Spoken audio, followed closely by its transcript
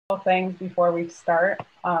things before we start.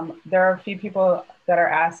 There are a few people that are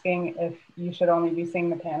asking if you should only be seeing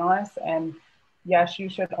the panelists, and yes, you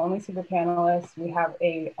should only see the panelists. We have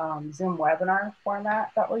a Zoom webinar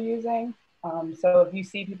format that we're using. So if you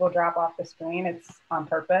see people drop off the screen, it's on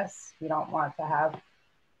purpose. We don't want to have,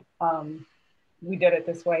 we did it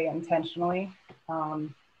this way intentionally.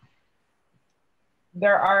 We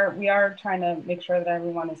are trying to make sure that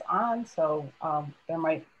everyone is on, so there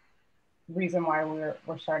might reason why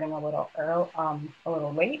we're starting a little early, a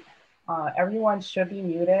little late. Everyone should be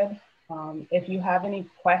muted. If you have any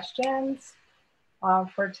questions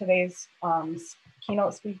for today's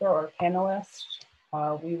keynote speaker or panelist,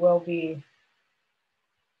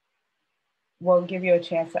 we'll give you a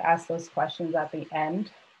chance to ask those questions at the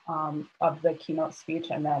end of the keynote speech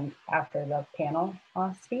and then after the panel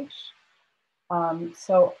speech.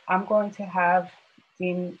 So I'm going to have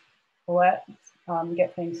Dean Willett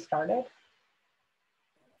get things started.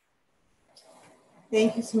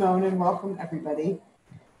 Thank you, Simone, and welcome everybody.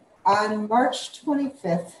 On March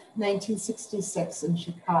 25th, 1966 in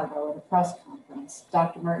Chicago at a press conference,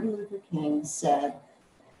 Dr. Martin Luther King said,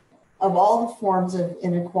 "Of all the forms of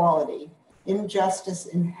inequality, injustice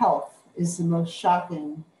in health is the most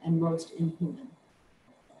shocking and most inhuman."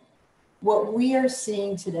 What we are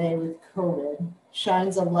seeing today with COVID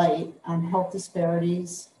shines a light on health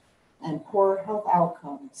disparities and poor health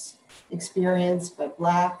outcomes experienced by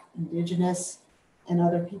Black, Indigenous, and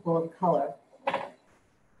other people of color.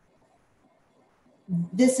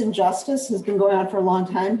 This injustice has been going on for a long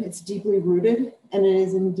time. It's deeply rooted, and it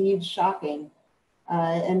is indeed shocking.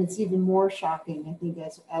 And it's even more shocking, I think,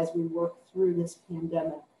 as we work through this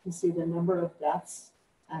pandemic, to see the number of deaths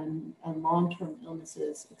and long-term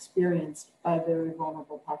illnesses experienced by very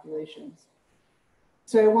vulnerable populations.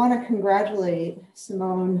 So I want to congratulate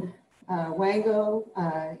Simone Wango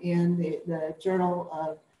and the Journal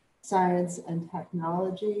of Science and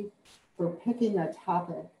Technology for picking a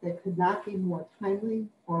topic that could not be more timely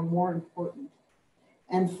or more important,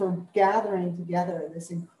 and for gathering together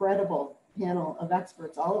this incredible panel of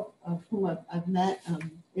experts, all of whom I've met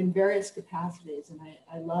in various capacities. And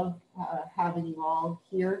I love having you all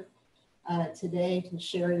here today to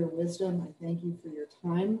share your wisdom. I thank you for your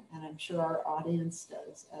time, and I'm sure our audience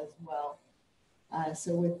does as well.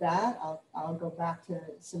 So with that, I'll go back to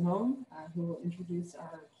Simone, who will introduce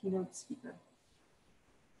our keynote speaker.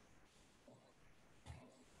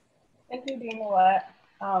 Thank you, Dean Willett.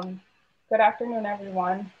 Good afternoon,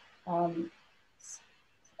 everyone,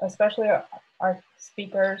 especially our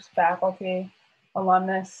speakers, faculty,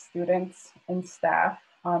 alumnus, students, and staff.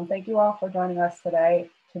 Thank you all for joining us today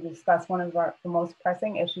to discuss one of the most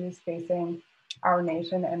pressing issues facing our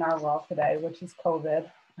nation and our world today, which is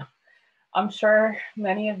COVID. I'm sure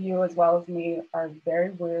many of you, as well as me, are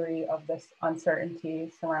very weary of this uncertainty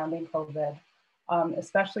surrounding COVID,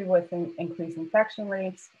 especially with increased infection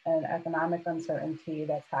rates and economic uncertainty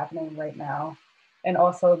that's happening right now, and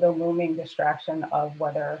also the looming distraction of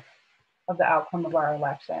the outcome of our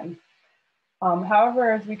election.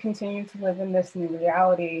 However, as we continue to live in this new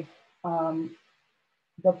reality,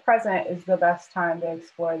 the present is the best time to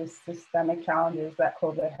explore the systemic challenges that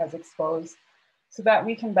COVID has exposed, so that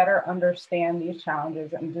we can better understand these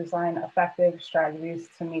challenges and design effective strategies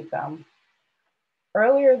to meet them.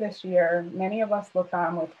 Earlier this year, many of us looked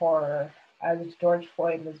on with horror as George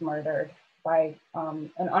Floyd was murdered by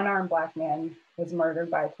an unarmed Black man was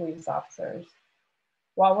murdered by police officers.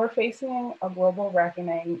 While we're facing a global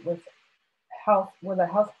reckoning with a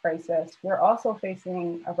health crisis, we're also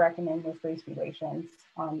facing a reckoning with race relations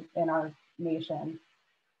in our nation.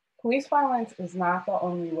 Police violence is not the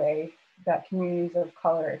only way that communities of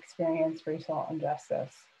color experience racial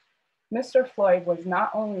injustice. Mr. Floyd was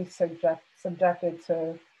not only subjected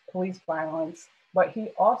to police violence, but he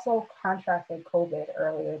also contracted COVID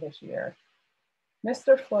earlier this year.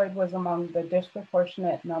 Mr. Floyd was among the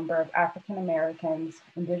disproportionate number of African Americans,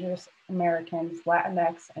 Indigenous Americans,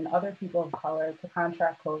 Latinx, and other people of color to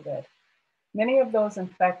contract COVID. Many of those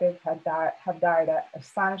infected have died at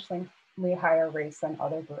astonishingly higher rates than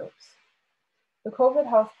other groups. The COVID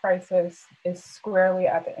health crisis is squarely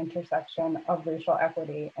at the intersection of racial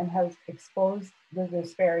equity and has exposed the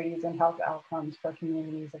disparities in health outcomes for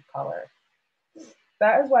communities of color.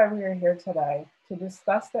 That is why we are here today, to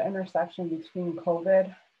discuss the intersection between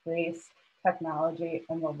COVID, race, technology,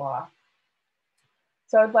 and the law.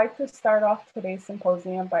 So I'd like to start off today's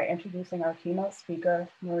symposium by introducing our keynote speaker,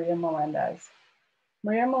 Maria Melendez.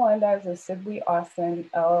 Maria Melendez is Sidley Austin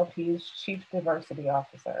LLP's Chief Diversity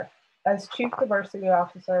Officer. As Chief Diversity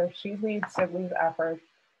Officer, she leads Sidley's efforts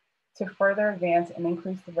to further advance and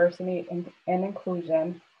increase diversity and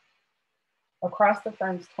inclusion across the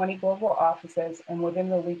firm's 20 global offices and within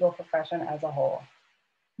the legal profession as a whole.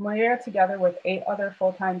 Maria, together with 8 other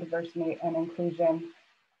full-time diversity and inclusion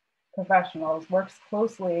professionals, works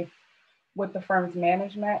closely with the firm's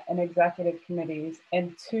management and executive committees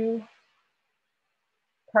and 2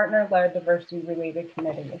 partner-led diversity-related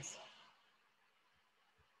committees.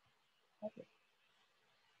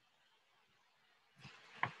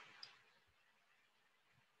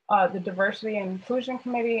 The Diversity and Inclusion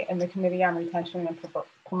Committee and the Committee on Retention and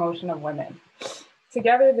Promotion of Women.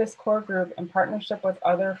 Together, this core group, in partnership with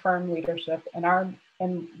other firm leadership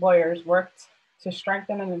and lawyers, worked to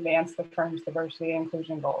strengthen and advance the firm's diversity and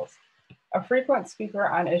inclusion goals. A frequent speaker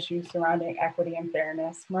on issues surrounding equity and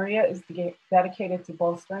fairness, Maria is dedicated to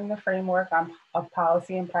bolstering the framework of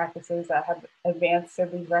policy and practices that have advanced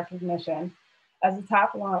Sidley's recognition as a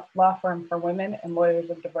top law firm for women and lawyers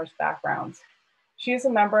of diverse backgrounds. She is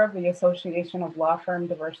a member of the Association of Law Firm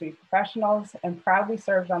Diversity Professionals and proudly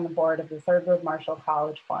serves on the board of the Thurgood Marshall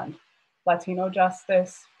College Fund, Latino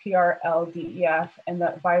Justice, PRLDEF, and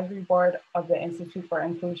the advisory board of the Institute for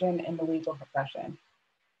Inclusion in the Legal Profession.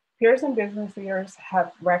 Peers and business leaders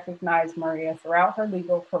have recognized Maria throughout her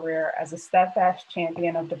legal career as a steadfast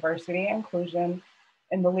champion of diversity and inclusion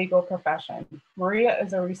in the legal profession. Maria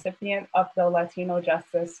is a recipient of the Latino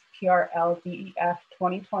Justice PRLDEF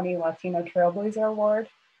 2020 Latino Trailblazer Award.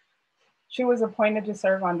 She was appointed to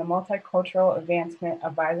serve on the Multicultural Advancement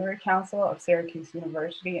Advisory Council of Syracuse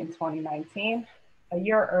University in 2019. A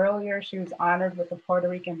year earlier, she was honored with the Puerto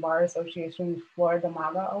Rican Bar Association's Flor de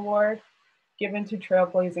Maga Award, given to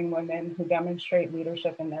trailblazing women who demonstrate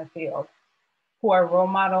leadership in their field, who are role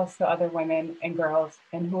models to other women and girls,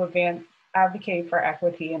 and who advocate for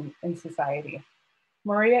equity in society.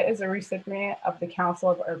 Maria is a recipient of the Council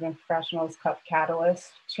of Urban Professionals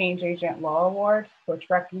Catalyst Change Agent Law Award, which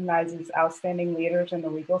recognizes outstanding leaders in the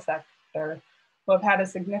legal sector who have had a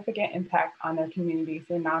significant impact on their community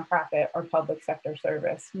through nonprofit or public sector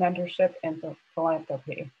service, mentorship, and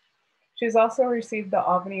philanthropy. She's also received the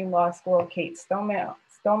Albany Law School Kate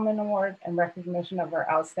Stoneman Award in recognition of her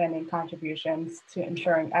outstanding contributions to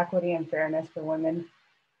ensuring equity and fairness for women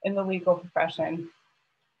in the legal profession,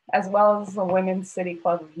 as well as the Women's City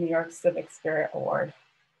Club of New York Civic Spirit Award.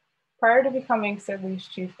 Prior to becoming Sidley's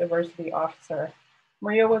Chief Diversity Officer,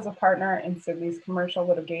 Maria was a partner in Sidley's commercial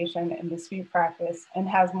litigation and dispute practice and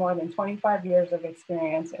has more than 25 years of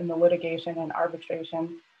experience in the litigation and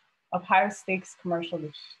arbitration of high stakes commercial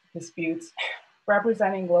disputes,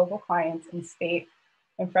 representing global clients in state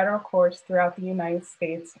and federal courts throughout the United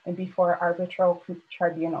States and before arbitral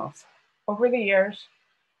tribunals. Over the years,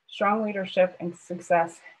 strong leadership and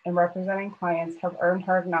success in representing clients have earned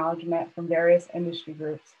her acknowledgement from various industry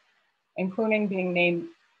groups, including being named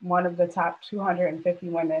one of the top 250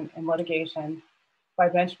 women in litigation by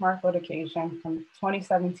Benchmark Litigation from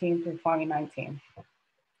 2017 through 2019.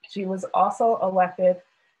 She was also elected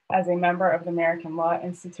as a member of the American Law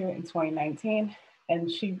Institute in 2019,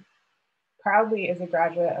 and she proudly is a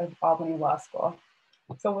graduate of Albany Law School.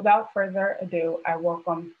 So without further ado, I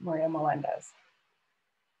welcome Maria Melendez.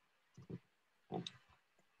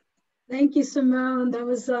 Thank you, Simone. That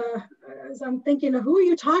was, as I'm thinking, who are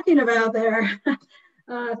you talking about there?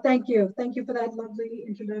 Thank you. Thank you for that lovely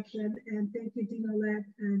introduction. And thank you, Dean Olette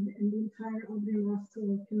and the entire Albany Law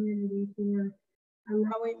School community for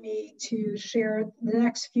allowing me to share the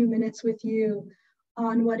next few minutes with you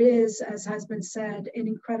on what is, as has been said, an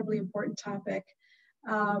incredibly important topic,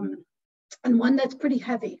 and one that's pretty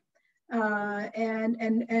heavy.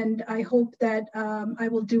 And I hope that I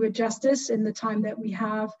will do it justice in the time that we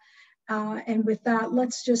have. And with that,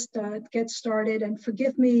 let's just get started. And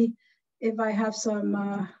forgive me if I have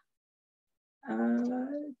some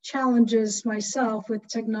challenges myself with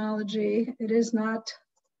technology. It is not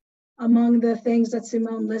among the things that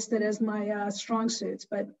Simone listed as my strong suits,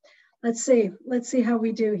 but let's see how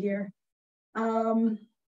we do here.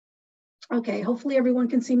 Okay, hopefully everyone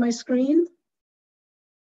can see my screen.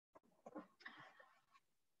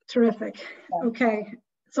 Terrific. Okay,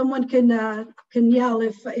 someone can yell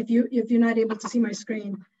if you're not able to see my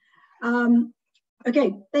screen.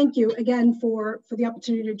 Okay, thank you again for the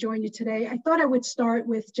opportunity to join you today. I thought I would start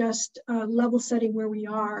with just level setting where we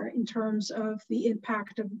are in terms of the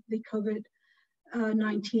impact of the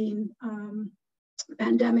COVID-19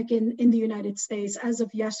 pandemic in the United States. As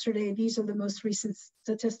of yesterday, these are the most recent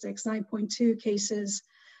statistics: 9.2 cases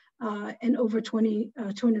and over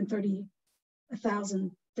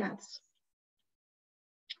 230,000 deaths.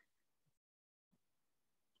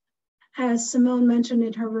 As Simone mentioned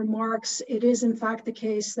in her remarks, it is in fact the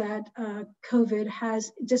case that COVID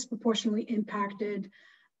has disproportionately impacted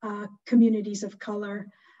communities of color.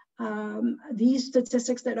 These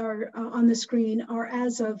statistics that are on the screen are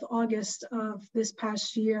as of August of this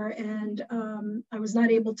past year, and I was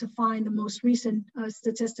not able to find the most recent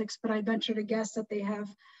statistics, but I venture to guess that they have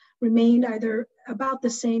remained either about the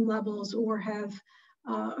same levels or have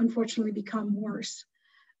unfortunately become worse.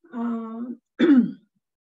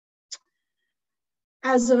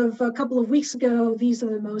 As of a couple of weeks ago, these are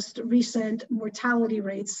the most recent mortality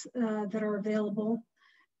rates that are available.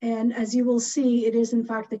 And as you will see, it is in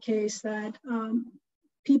fact the case that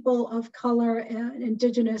people of color and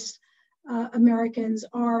Indigenous Americans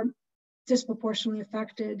are disproportionately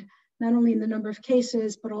affected, not only in the number of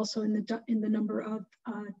cases, but also in the number of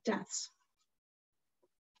deaths.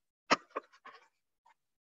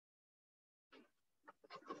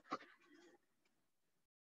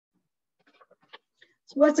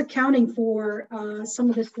 So what's accounting for some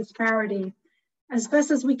of this disparity? As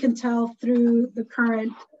best as we can tell through the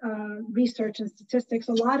current research and statistics,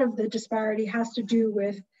 a lot of the disparity has to do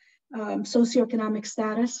with socioeconomic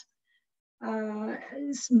status.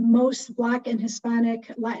 Most Black and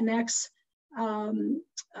Hispanic Latinx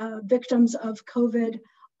victims of COVID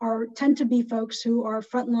tend to be folks who are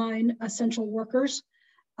frontline essential workers.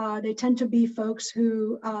 They tend to be folks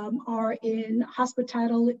who are in the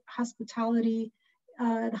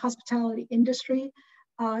hospitality industry.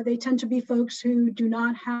 They tend to be folks who do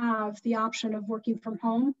not have the option of working from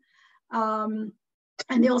home. And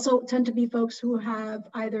they also tend to be folks who have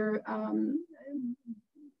either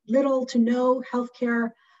little to no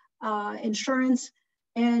healthcare insurance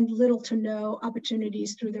and little to no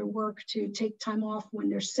opportunities through their work to take time off when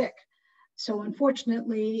they're sick. So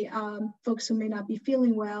unfortunately, folks who may not be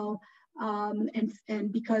feeling well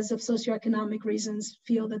and because of socioeconomic reasons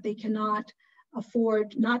feel that they cannot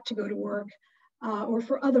afford not to go to work, or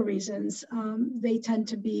for other reasons, they tend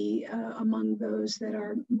to be among those that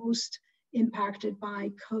are most impacted by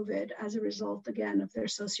COVID as a result, again, of their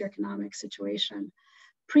socioeconomic situation.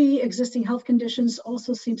 Pre-existing health conditions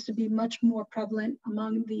also seems to be much more prevalent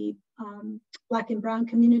among the Black and Brown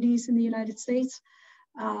communities in the United States.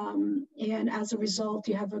 And as a result,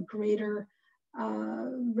 you have a greater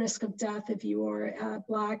risk of death if you are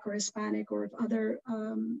Black or Hispanic or of other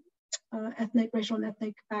racial and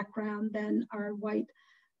ethnic background than are white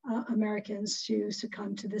Americans to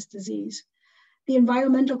succumb to this disease. The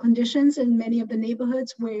environmental conditions in many of the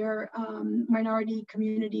neighborhoods where minority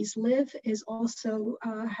communities live is also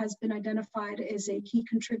has been identified as a key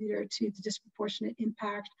contributor to the disproportionate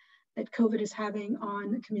impact that COVID is having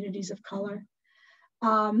on communities of color.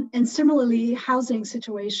 And similarly, housing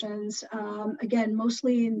situations, again,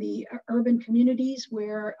 mostly in the urban communities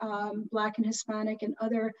where Black and Hispanic and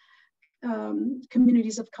other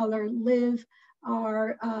communities of color live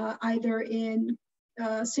are either in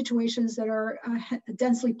situations that are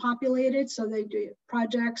densely populated, so they do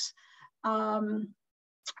projects,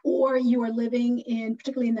 or you are living in,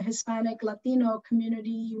 particularly in the Hispanic Latino community,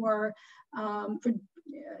 you are, for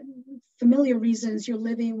familiar reasons, you're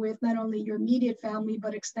living with not only your immediate family,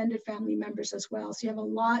 but extended family members as well. So you have a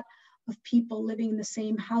lot of people living in the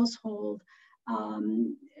same household.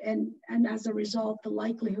 And as a result, the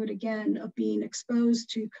likelihood, again, of being exposed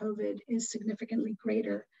to COVID is significantly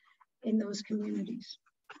greater in those communities.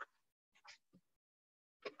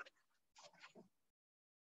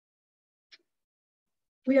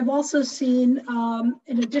 We have also seen,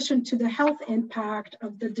 in addition to the health impact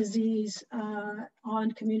of the disease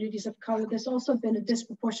on communities of color, there's also been a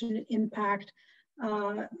disproportionate impact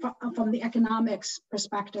from the economics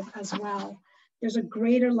perspective as well. There's a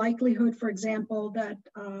greater likelihood, for example, that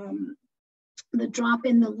the drop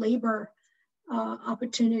in the labor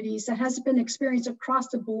opportunities that has been experienced across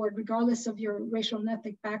the board, regardless of your racial and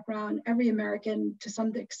ethnic background. Every American, to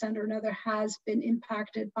some extent or another, has been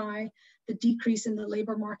impacted by the decrease in the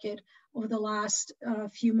labor market over the last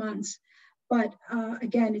few months. But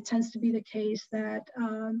again, it tends to be the case that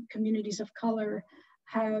communities of color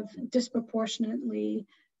have disproportionately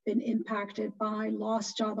been impacted by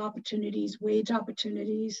lost job opportunities, wage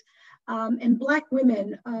opportunities, and Black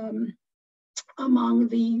women among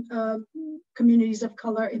the communities of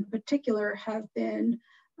color in particular have been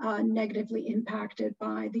negatively impacted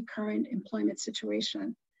by the current employment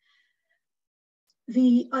situation.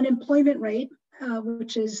 The unemployment rate,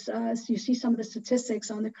 which is, you see some of the statistics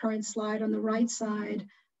on the current slide on the right side,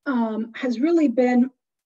 has really been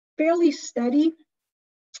fairly steady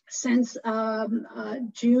since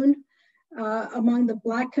June. Among the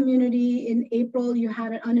Black community in April, you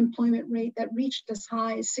had an unemployment rate that reached as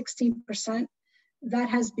high as 16%. That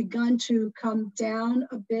has begun to come down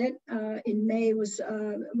a bit. In May,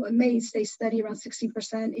 May stayed steady around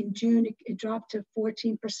 16%. In June, it dropped to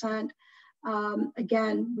 14%.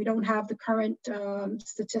 Again, we don't have the current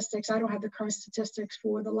statistics. I don't have the current statistics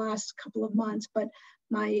for the last couple of months, but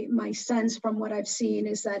my sense from what I've seen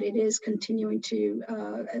is that it is continuing to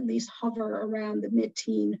at least hover around the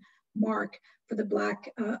mid-teen mark for the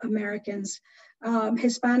Black Americans.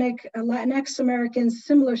 Hispanic, Latinx Americans,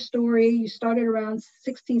 similar story. You started around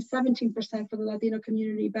 16, 17% for the Latino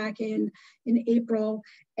community back in April,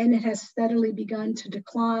 and it has steadily begun to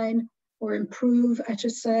decline or improve, I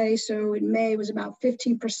should say. So in May, it was about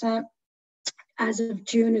 15%. As of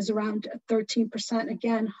June is around 13%,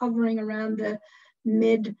 again, hovering around the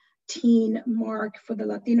mid-teen mark for the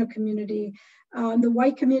Latino community. The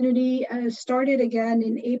white community started again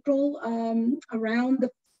in April, around the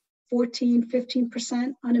 14,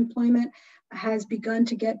 15% unemployment, has begun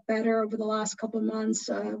to get better over the last couple of months,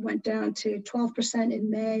 went down to 12% in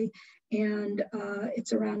May, and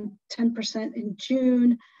it's around 10% in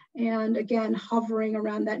June, and again, hovering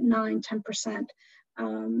around that 9, 10%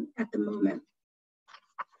 at the moment.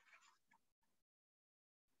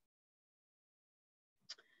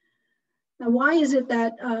 Now, why is it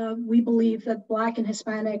that we believe that Black and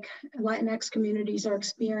Hispanic and Latinx communities are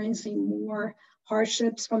experiencing more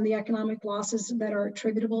hardships from the economic losses that are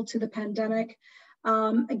attributable to the pandemic?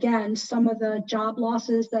 Again, some of the job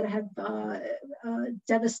losses that have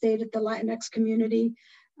devastated the Latinx community,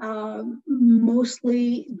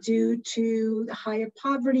 mostly due to the higher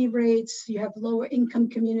poverty rates. You have lower income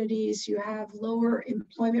communities, you have lower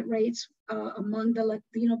employment rates among the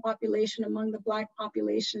Latino population, among the Black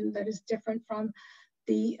population, that is different from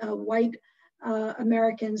the white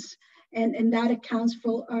Americans. And that accounts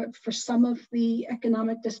for some of the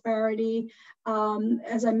economic disparity.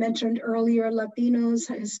 As I mentioned earlier, Latinos,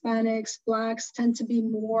 Hispanics, Blacks tend to be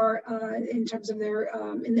more in terms of their,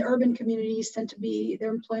 in the urban communities, their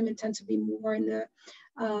employment tends to be more in the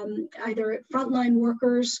either frontline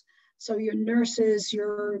workers, so your nurses,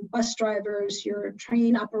 your bus drivers, your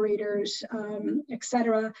train operators, et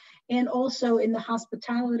cetera, and also in the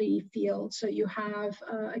hospitality field. So you have,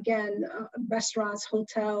 again, restaurants,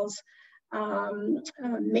 hotels,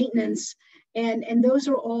 maintenance, and those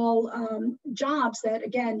are all jobs that,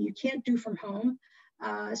 again, you can't do from home.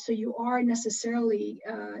 So you are necessarily,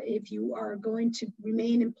 if you are going to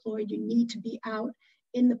remain employed, you need to be out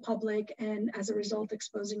in the public, and as a result,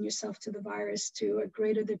 exposing yourself to the virus to a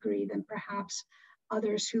greater degree than perhaps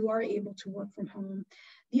others who are able to work from home.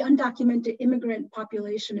 The undocumented immigrant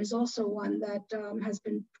population is also one that has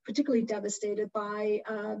been particularly devastated by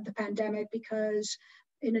the pandemic, because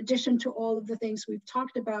in addition to all of the things we've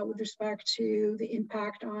talked about with respect to the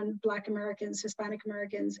impact on Black Americans, Hispanic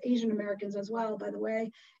Americans, Asian Americans as well, by the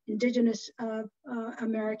way, Indigenous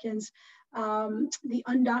Americans, the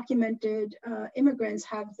undocumented immigrants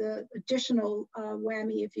have the additional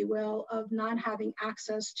whammy, if you will, of not having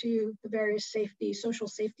access to the various social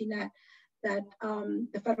safety net that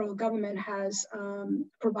the federal government has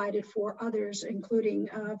provided for others, including,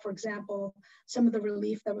 for example, some of the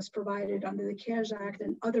relief that was provided under the CARES Act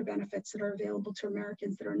and other benefits that are available to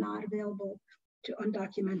Americans that are not available to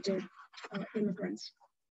undocumented immigrants.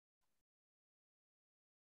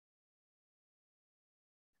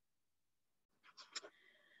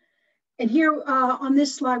 And here on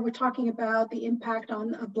this slide, we're talking about the impact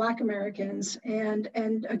on Black Americans. And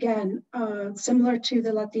again, similar to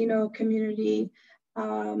the Latino community,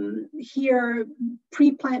 here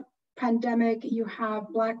pre-pandemic, you have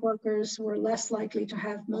Black workers who are less likely to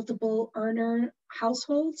have multiple earner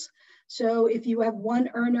households. So if you have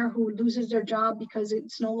one earner who loses their job because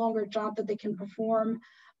it's no longer a job that they can perform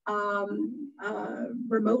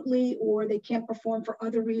remotely, or they can't perform for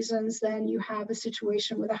other reasons, then you have a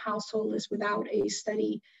situation where the household is without a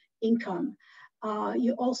steady income.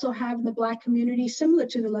 You also have in the Black community, similar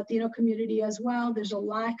to the Latino community as well, there's a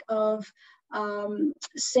lack of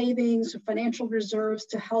savings or financial reserves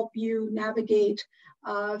to help you navigate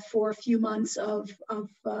for a few months of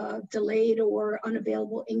delayed or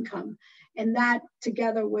unavailable income. And that,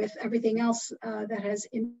 together with everything else that has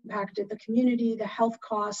impacted the community, the health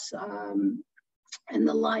costs and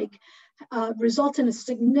the like, result in a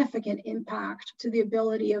significant impact to the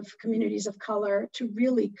ability of communities of color to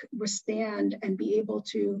really withstand and be able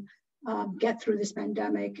to get through this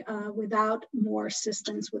pandemic without more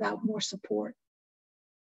assistance, without more support.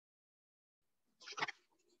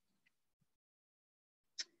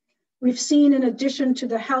 We've seen, in addition to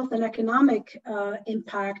the health and economic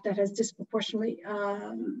impact that has disproportionately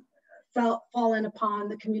fallen upon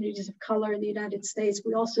the communities of color in the United States,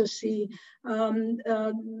 we also see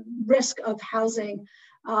risk of housing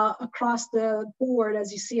across the board,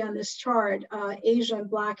 as you see on this chart, Asian,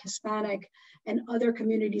 Black, Hispanic, and other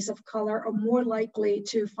communities of color are more likely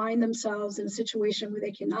to find themselves in a situation where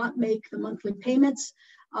they cannot make the monthly payments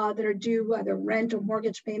that are due, whether rent or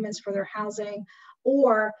mortgage payments for their housing,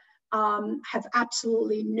 or have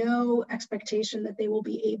absolutely no expectation that they will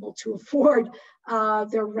be able to afford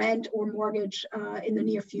their rent or mortgage in the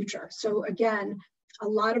near future. So again, a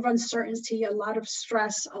lot of uncertainty, a lot of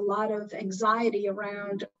stress, a lot of anxiety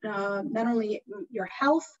around not only your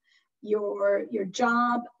health, your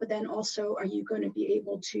job, but then also, are you going to be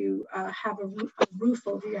able to have a roof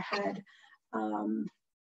over your head,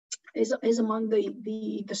 is among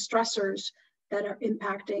the stressors that are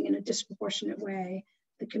impacting in a disproportionate way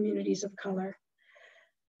the communities of color.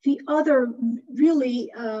 The other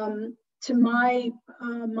really, to my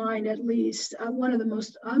mind at least, one of the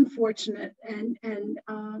most unfortunate and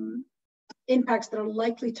impacts that are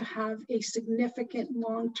likely to have a significant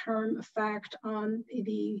long-term effect on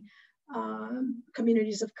the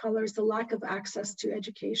communities of color is the lack of access to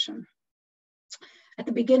education. At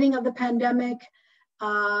the beginning of the pandemic,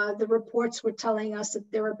 the reports were telling us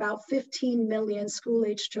that there are about 15 million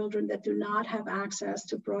school-age children that do not have access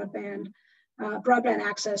to broadband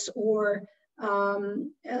access or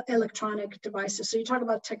electronic devices. So you talk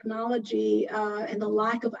about technology and the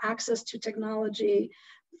lack of access to technology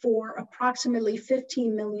for approximately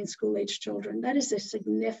 15 million school-age children. That is a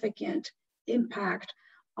significant impact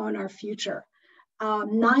on our future.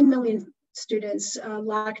 9 million students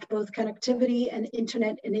lacked both connectivity and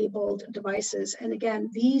internet-enabled devices. And again,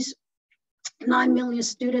 these 9 million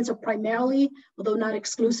students are primarily, although not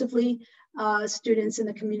exclusively, students in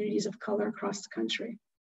the communities of color across the country.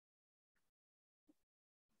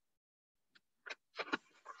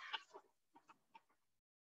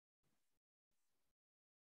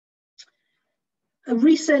 A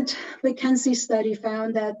recent McKinsey study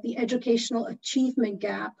found that the educational achievement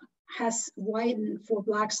gap has widened for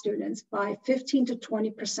Black students by 15 to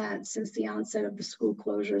 20% since the onset of the school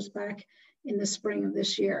closures back in the spring of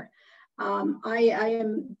this year. I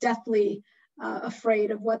am deathly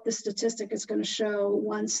afraid of what the statistic is going to show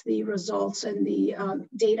once the results and the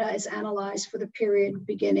data is analyzed for the period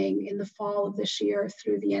beginning in the fall of this year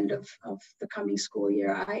through the end of the coming school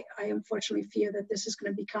year. I unfortunately fear that this is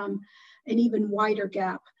going to become an even wider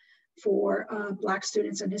gap for Black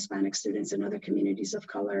students and Hispanic students and other communities of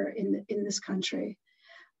color in this country.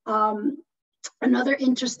 Another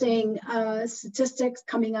interesting statistics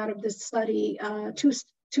coming out of this study,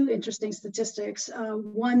 two interesting statistics.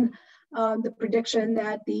 One, the prediction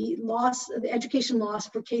that the education loss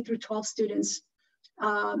for K through 12 students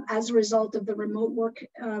as a result of the remote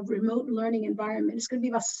learning environment is going to be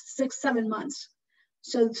about 6-7 months.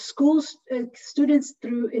 So schools, students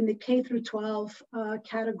in the K through 12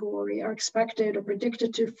 category are expected or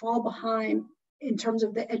predicted to fall behind in terms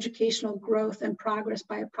of the educational growth and progress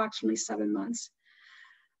by approximately 7 months.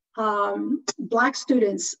 Black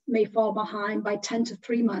students may fall behind by 10 to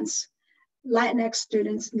 3 months. Latinx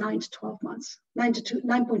students, 9 to 12 months,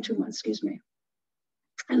 9.2 months, excuse me.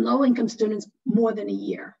 And low-income students, more than a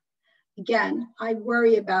year. Again, I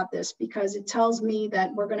worry about this because it tells me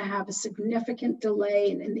that we're going to have a significant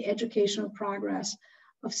delay in the educational progress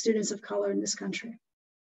of students of color in this country.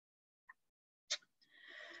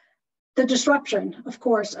 The disruption, of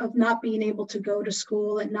course, of not being able to go to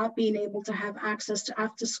school and not being able to have access to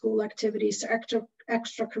after-school activities, to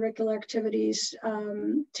extracurricular activities,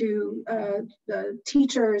 to the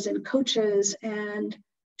teachers and coaches and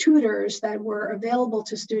tutors that were available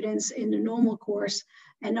to students in the normal course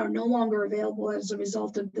and are no longer available as a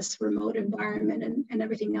result of this remote environment and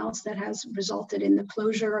everything else that has resulted in the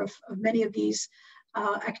closure of many of these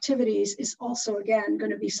activities is also, again,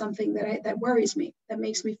 going to be something that worries me, that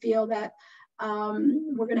makes me feel that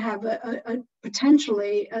we're going to have a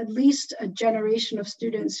potentially at least a generation of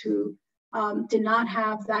students who did not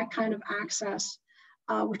have that kind of access,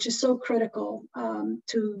 which is so critical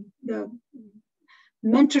to the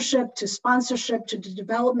mentorship, to sponsorship, to the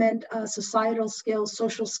development, societal skills,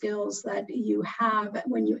 social skills that you have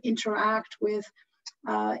when you interact with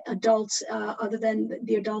adults other than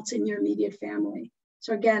the adults in your immediate family.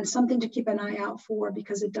 So again, something to keep an eye out for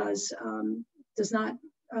because it does not,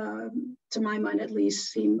 to my mind at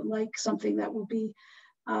least, seem like something that will be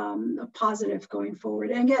a positive going forward.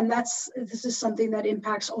 And again, this is something that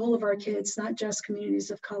impacts all of our kids, not just communities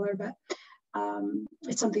of color, but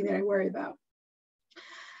it's something that I worry about.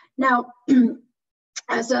 Now,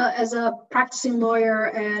 as a practicing lawyer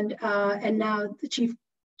and now the Chief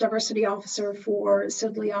Diversity Officer for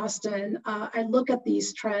Sidley Austin, I look at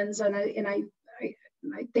these trends and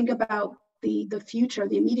I think about the future,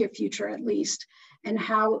 the immediate future at least, and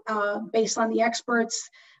how based on the experts,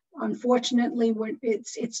 unfortunately,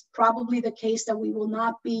 it's probably the case that we will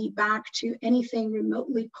not be back to anything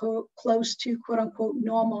remotely close to quote unquote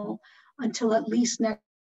normal until at least next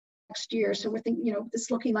year. So we're thinking, you know,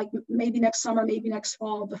 it's looking like maybe next summer, maybe next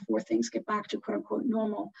fall before things get back to quote unquote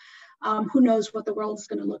normal. Who knows what the world is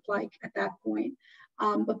going to look like at that point.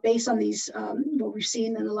 But based on these, what we've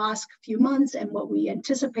seen in the last few months and what we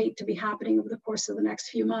anticipate to be happening over the course of the next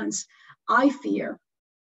few months, I fear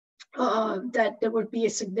that there will be a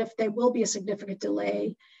significant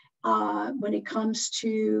delay when it comes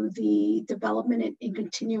to the development and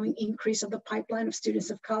continuing increase of the pipeline of students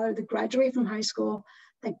of color that graduate from high school,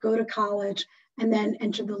 that go to college, and then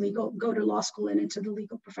go to law school and into the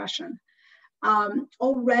legal profession.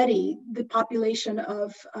 Already, the population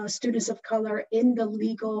of students of color in the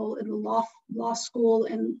law school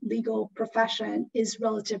and legal profession is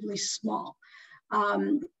relatively small.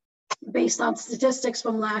 Based on statistics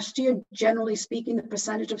from last year, generally speaking, the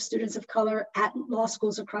percentage of students of color at law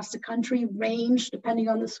schools across the country range, depending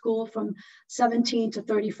on the school, from 17 to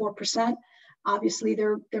 34%. Obviously,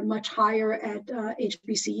 they're much higher at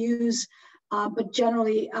HBCUs, but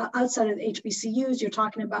generally outside of the HBCUs, you're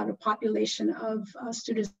talking about a population of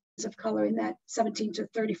students of color in that 17 to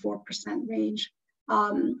 34% range.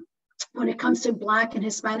 When it comes to Black and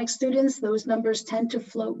Hispanic students, those numbers tend to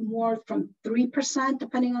float more from 3%,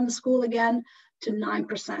 depending on the school again, to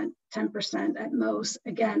 9%, 10% at most,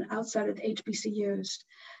 again, outside of the HBCUs.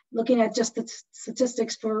 Looking at just the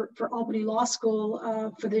statistics for Albany Law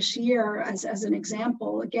School for this year as an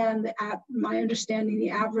example, again, my understanding, the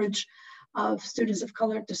average of students of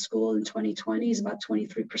color at the school in 2020 is about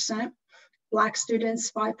 23%. Black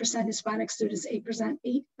students, 5%, Hispanic students, 8%,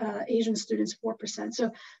 Asian students,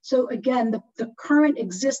 4%. So again, the current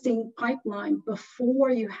existing pipeline before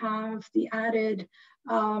you have the added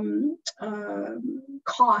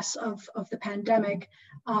costs of the pandemic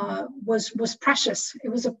was precious. It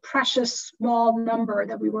was a precious small number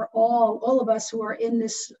that we were all of us who are in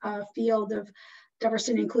this field of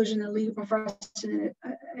diversity and inclusion in the legal profession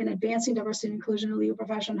and advancing diversity and inclusion in the legal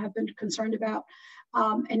profession have been concerned about.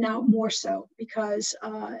 And now more so, because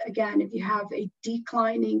again, if you have a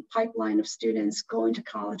declining pipeline of students going to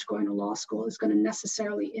college, going to law school, is going to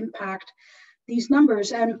necessarily impact these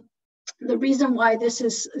numbers. And the reason why this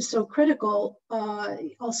is so critical,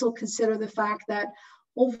 also consider the fact that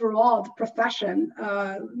overall the profession,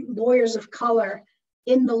 lawyers of color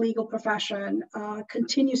in the legal profession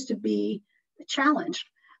continues to be challenged.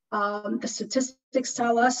 The statistics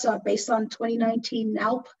tell us, based on 2019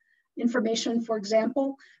 NALP information, for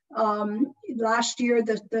example, last year,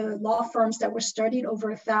 the law firms that were studied, over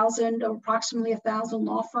 1,000, or approximately 1,000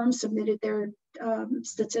 law firms submitted their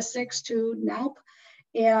statistics to NALP.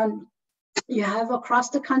 And you have across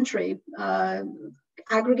the country,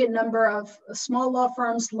 aggregate number of small law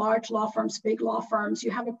firms, large law firms, big law firms.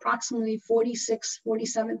 You have approximately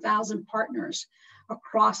 47,000 partners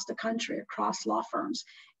across the country, across law firms.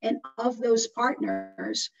 And of those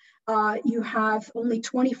partners, you have only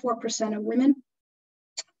 24% of women,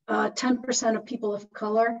 10% of people of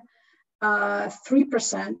color,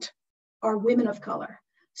 3% are women of color.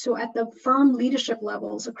 So at the firm leadership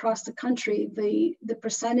levels across the country, the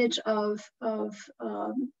percentage of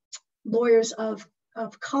lawyers of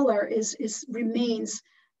color remains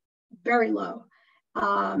very low.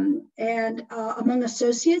 And among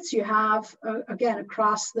associates, you have, again,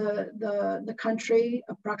 across the country,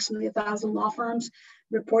 approximately 1,000 law firms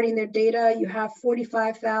reporting their data. You have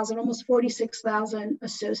 45,000, almost 46,000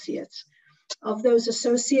 associates. Of those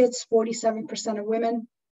associates, 47% are women,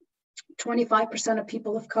 25% of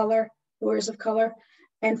people of color, lawyers of color,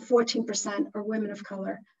 and 14% are women of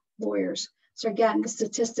color lawyers. So again, the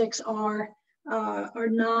statistics are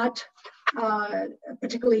not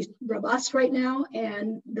particularly robust right now,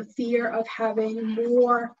 and the fear of having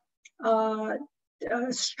more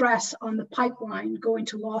stress on the pipeline, going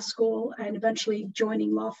to law school and eventually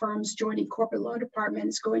joining law firms, joining corporate law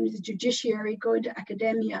departments, going to the judiciary, going to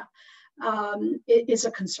academia, it is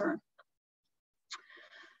a concern.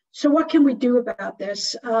 So what can we do about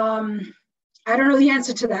this? I don't know the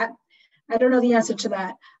answer to that.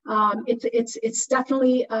 It's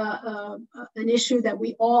definitely an issue that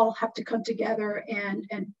we all have to come together and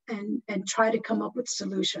try to come up with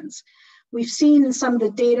solutions. We've seen in some of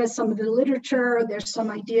the data, some of the literature, there's some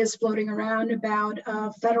ideas floating around about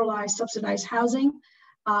federalized subsidized housing,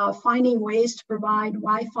 finding ways to provide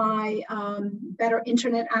Wi-Fi, better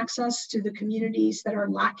internet access to the communities that are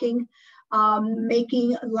lacking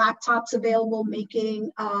making laptops available,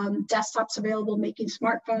 making desktops available, making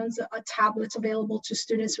smartphones, tablets available to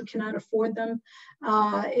students who cannot afford them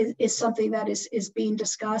is something that is being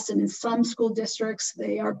discussed. And in some school districts,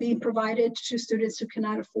 they are being provided to students who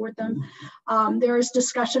cannot afford them. There is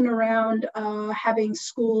discussion around having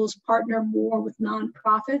schools partner more with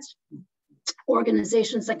nonprofits,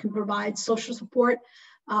 organizations that can provide social support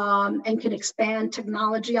and can expand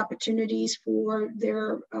technology opportunities for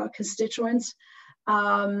their constituents.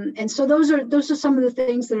 And so those are some of the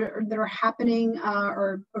things that are happening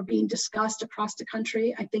or being discussed across the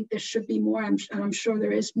country. I think there should be more, and I'm sure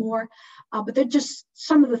there is more, but they're just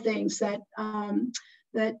some of the things that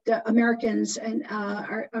Americans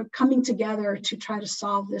are coming together to try to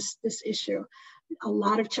solve this issue. A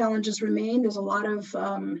lot of challenges remain. There's a lot of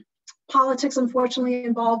politics, unfortunately,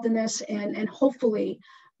 involved in this, and hopefully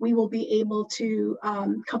we will be able to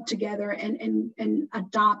come together and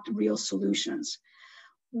adopt real solutions.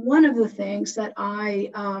 One of the things that I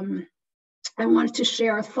wanted to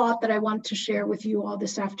share, a thought that I wanted to share with you all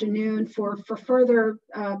this afternoon for further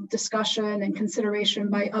discussion and consideration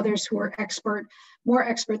by others who are more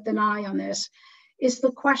expert than I on this, is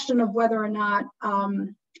the question of whether or not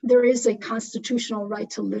there is a constitutional right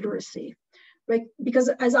to literacy. Right? Because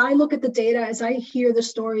as I look at the data, as I hear the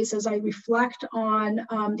stories, as I reflect on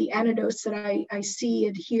the anecdotes that I see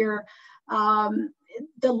and hear,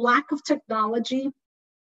 the lack of technology,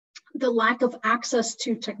 the lack of access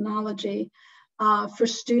to technology for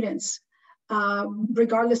students,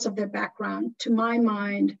 regardless of their background, to my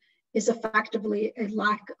mind, is effectively a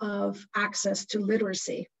lack of access to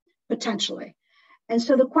literacy, potentially. And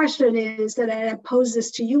so the question is that I pose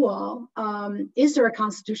this to you all, is there a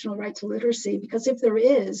constitutional right to literacy? Because if there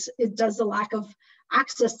is, does the lack of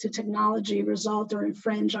access to technology result or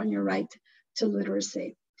infringe on your right to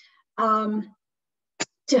literacy?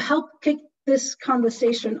 To help kick this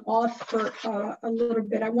conversation off for a little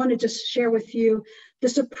bit, I want to just share with you, the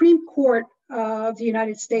Supreme Court of the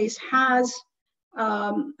United States has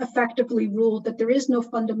effectively ruled that there is no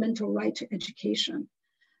fundamental right to education.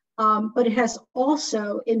 But it has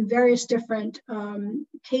also, in various different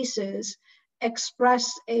cases,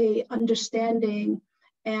 expressed a understanding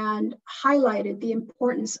and highlighted the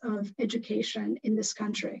importance of education in this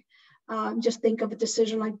country. Just think of a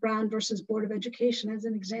decision like Brown versus Board of Education as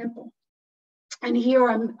an example. And here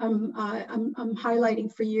I'm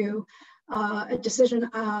highlighting for you a decision,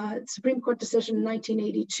 Supreme Court decision in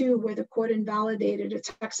 1982, where the court invalidated a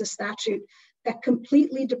Texas statute that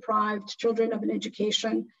completely deprived children of an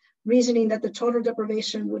education, reasoning that the total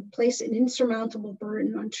deprivation would place an insurmountable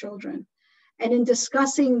burden on children. And in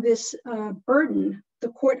discussing this burden, the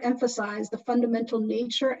court emphasized the fundamental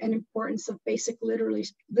nature and importance of basic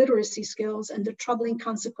literacy skills and the troubling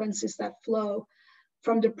consequences that flow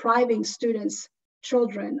from depriving students,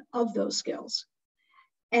 children, of those skills.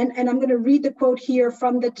 And I'm going to read the quote here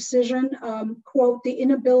from the decision, quote, "The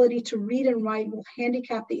inability to read and write will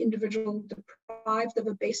handicap the individual deprived of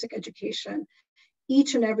a basic education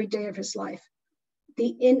each and every day of his life.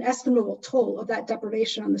 The inestimable toll of that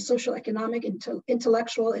deprivation on the social, economic,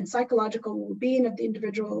 intellectual, and psychological well-being of the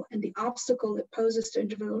individual and the obstacle it poses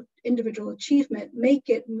to individual achievement make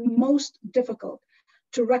it most difficult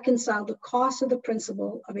to reconcile the cost of the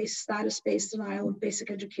principle of a status-based denial of basic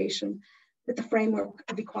education with the framework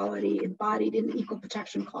of equality embodied in the Equal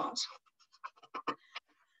Protection Clause."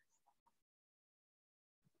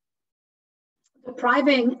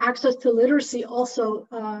 Depriving access to literacy also,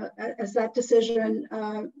 as that decision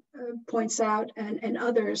points out, and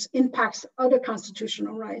others, impacts other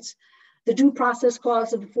constitutional rights. The Due Process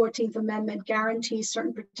Clause of the 14th Amendment guarantees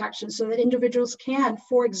certain protections so that individuals can,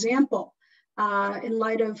 for example, in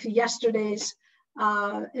light of yesterday's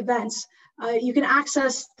events, you can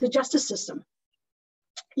access the justice system.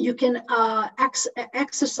 You can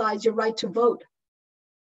exercise your right to vote.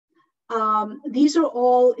 These are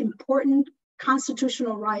all important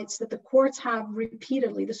constitutional rights that the courts have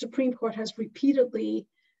repeatedly, the Supreme Court has repeatedly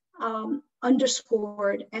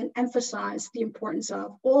underscored and emphasized the importance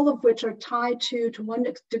of, all of which are tied to one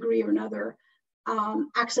degree or another,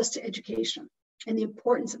 access to education and the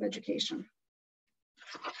importance of education.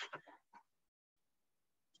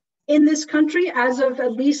 In this country, as of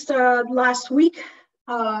at least last week,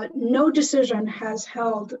 no decision has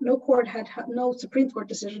held, no Supreme Court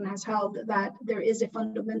decision has held that there is a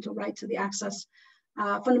fundamental right to access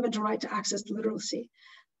to literacy.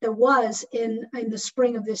 There was in the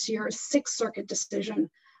spring of this year a Sixth Circuit decision,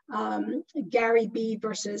 Gary B.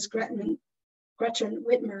 versus Gretchen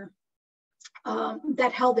Whitmer,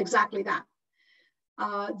 that held exactly that.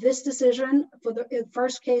 This decision, for the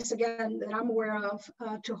first case, again, that I'm aware of,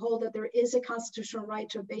 to hold that there is a constitutional right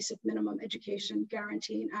to a basic minimum education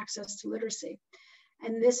guaranteeing access to literacy.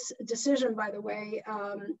 And this decision, by the way,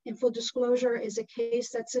 in full disclosure, is a case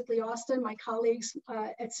that Sidley Austin, my colleagues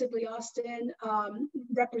at Sidley Austin,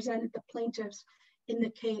 represented the plaintiffs in the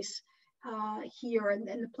case here. And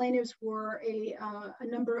the plaintiffs were a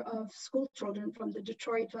number of school children from the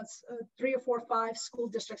Detroit, 3 or 4 or 5 school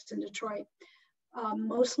districts in Detroit,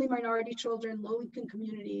 mostly minority children, low-income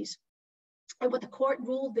communities. And what the court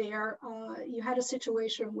ruled there, you had a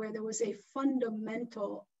situation where there was a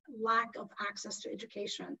fundamental lack of access to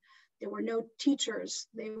education. There were no teachers.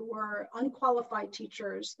 There were unqualified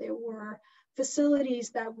teachers. There were facilities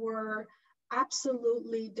that were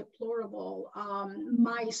absolutely deplorable.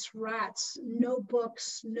 Mice, rats, no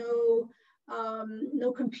books, no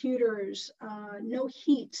computers, no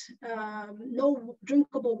heat, no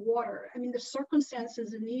drinkable water. I mean, the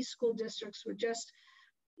circumstances in these school districts were just,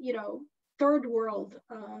 you know, third world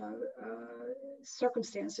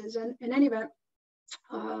circumstances. And in any event,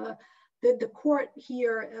 the court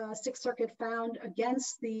here, Sixth Circuit, found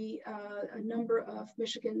against a number of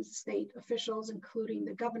Michigan state officials, including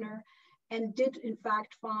the governor, and did in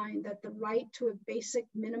fact find that the right to a basic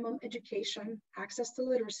minimum education, access to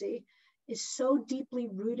literacy, is so deeply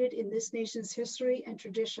rooted in this nation's history and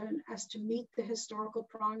tradition as to meet the historical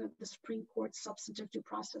prong of the Supreme Court's substantive due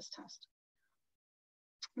process test.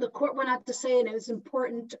 The court went on to say, and it was an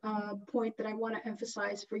important point that I want to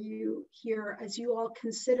emphasize for you here as you all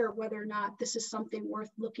consider whether or not this is something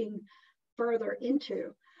worth looking further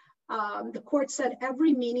into. The court said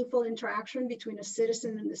every meaningful interaction between a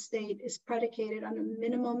citizen and the state is predicated on a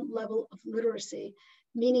minimum level of literacy,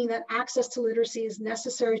 meaning that access to literacy is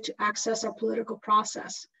necessary to access our political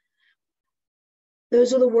process.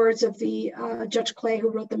 Those are the words of the Judge Clay, who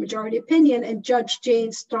wrote the majority opinion, and Judge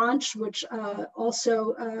Jane Staunch, which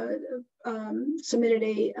also submitted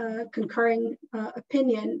a concurring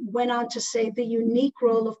opinion, went on to say the unique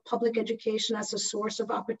role of public education as a source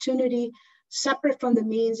of opportunity, separate from the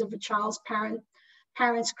means of a child's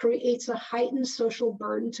parents, creates a heightened social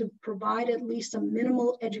burden to provide at least a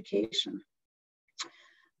minimal education.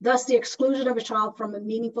 Thus, the exclusion of a child from a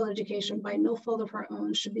meaningful education by no fault of her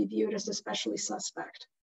own should be viewed as especially suspect.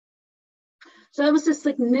 So that was a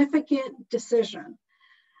significant decision.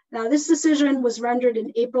 Now, this decision was rendered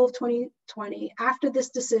in April of 2020. After this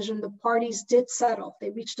decision, the parties did settle. They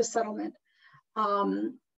reached a settlement.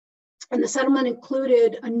 And the settlement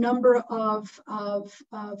included a number of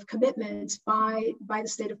commitments by the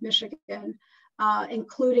state of Michigan,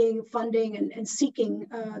 including funding and seeking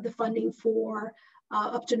the funding for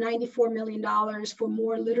up to $94 million for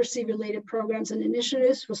more literacy-related programs and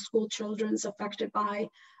initiatives for school children affected by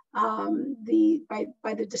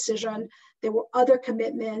the decision. There were other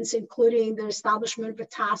commitments, including the establishment of a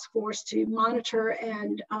task force to monitor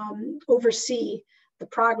and oversee the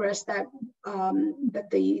progress that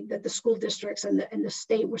the school districts and the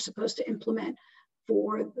state were supposed to implement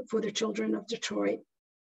for the children of Detroit.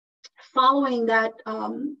 Following that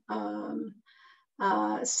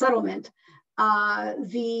settlement, there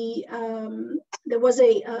was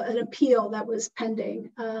an appeal that was pending,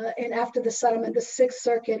 and after the settlement, the Sixth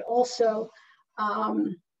Circuit also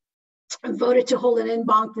voted to hold an en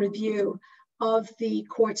banc review of the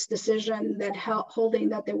court's decision that holding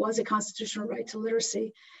that there was a constitutional right to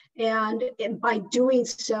literacy. And by doing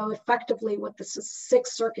so, effectively, what the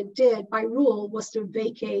Sixth Circuit did by rule was to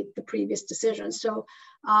vacate the previous decision. So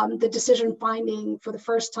the decision finding for the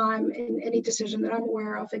first time in any decision that I'm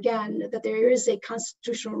aware of, again, that there is a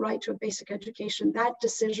constitutional right to a basic education, that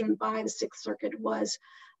decision by the Sixth Circuit was,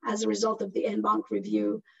 as a result of the en banc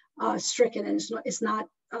review, stricken, and it's not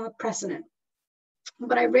precedent.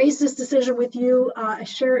 But I raised this decision with you, I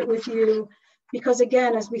share it with you, because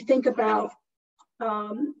again, as we think about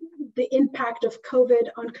the impact of COVID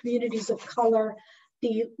on communities of color,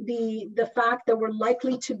 the fact that we're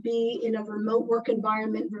likely to be in a remote work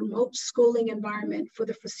environment, remote schooling environment for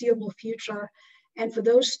the foreseeable future. And for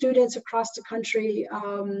those students across the country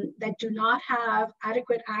that do not have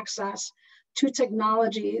adequate access to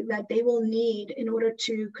technology that they will need in order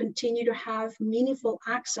to continue to have meaningful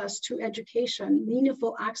access to education,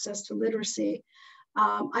 meaningful access to literacy,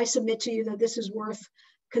 I submit to you that this is worth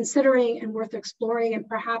considering and worth exploring, and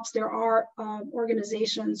perhaps there are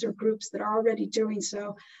organizations or groups that are already doing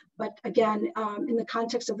so. But again, in the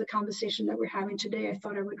context of the conversation that we're having today, I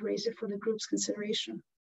thought I would raise it for the group's consideration.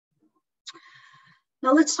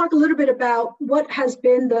 Now let's talk a little bit about what has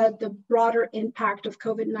been the broader impact of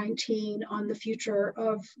COVID-19 on the future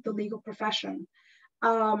of the legal profession.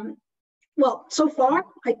 Well, so far,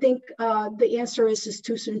 I think the answer is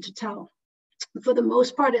too soon to tell. For the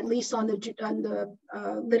most part, at least on the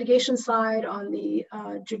litigation side, on the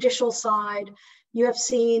judicial side, you have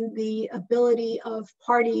seen the ability of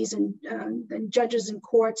parties and judges and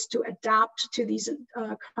courts to adapt to these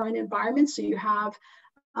current environments. So you have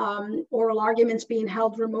oral arguments being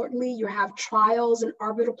held remotely. You have trials and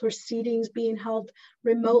arbitral proceedings being held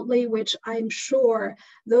remotely, which I'm sure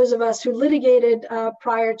those of us who litigated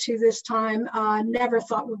prior to this time never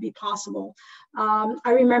thought would be possible.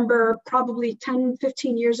 I remember probably 10,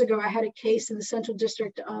 15 years ago, I had a case in the Central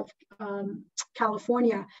District of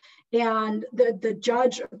California, and the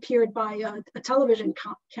judge appeared by a television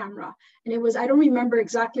camera. And it was, I don't remember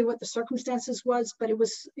exactly what the circumstances was, but it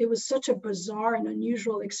was such a bizarre and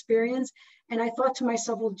unusual experience. And I thought to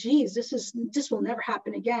myself, well, geez, this will never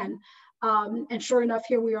happen again. And sure enough,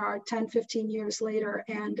 here we are 10, 15 years later,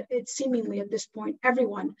 and it's seemingly at this point,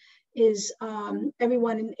 everyone is,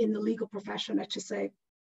 everyone in the legal profession, I should say,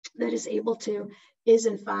 that is able to, is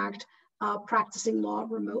in fact practicing law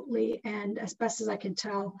remotely. And as best as I can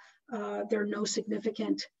tell, there are no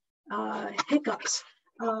significant hiccups,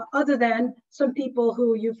 other than some people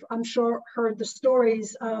who you've, I'm sure, heard the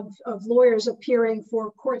stories of lawyers appearing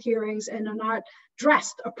for court hearings and are not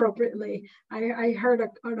dressed appropriately. I heard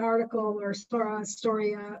an article or a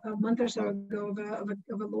story a month or so ago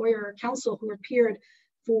of a lawyer or counsel who appeared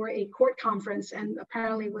for a court conference and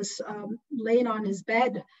apparently was laying on his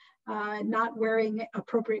bed, not wearing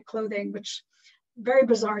appropriate clothing, which very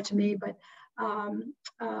bizarre to me. But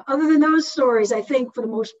other than those stories, I think for the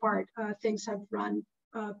most part, things have run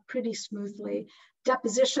pretty smoothly.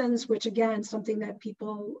 Depositions, which again, something that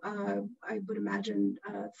people, I would imagine,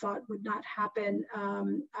 thought would not happen.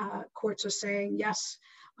 Courts are saying, yes,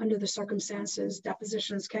 under the circumstances,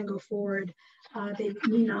 depositions can go forward. They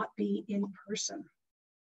need not be in person.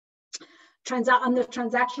 On the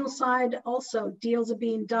transactional side, also, deals are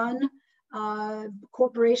being done.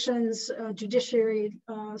 Corporations, judiciary,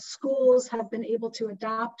 schools have been able to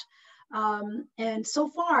adapt. And so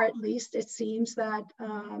far, at least, it seems that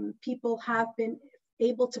people have been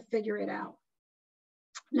able to figure it out.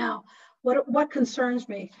 Now, what concerns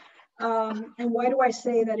me, and why do I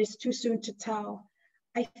say that it's too soon to tell?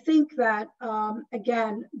 I think that,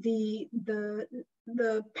 again, the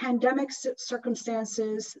pandemic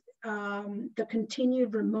circumstances, the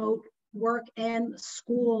continued remote work and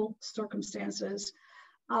school circumstances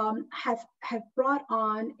have brought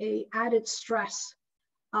on a added stress.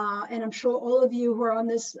 And I'm sure all of you who are on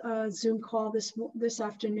this Zoom call this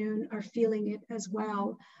afternoon are feeling it as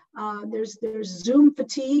well. There's Zoom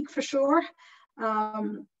fatigue for sure.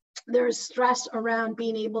 There's stress around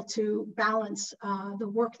being able to balance the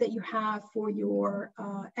work that you have for your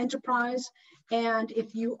enterprise. And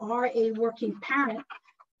if you are a working parent,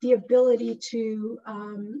 the ability to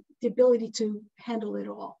handle it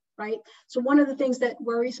all, right? So one of the things that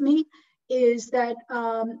worries me is that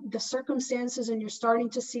the circumstances, and you're starting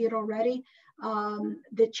to see it already,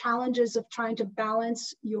 the challenges of trying to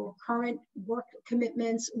balance your current work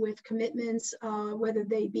commitments with commitments, whether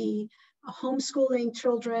they be homeschooling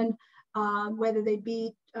children, whether they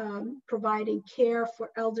be providing care for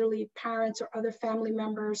elderly parents or other family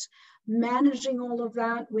members, managing all of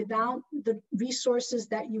that without the resources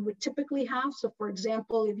that you would typically have. So for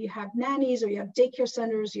example, if you have nannies or you have daycare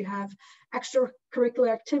centers, you have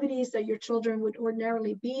extracurricular activities that your children would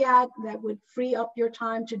ordinarily be at that would free up your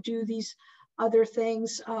time to do these other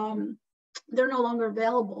things, they're no longer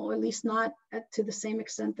available, at least not to the same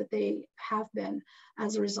extent that they have been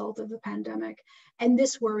as a result of the pandemic. And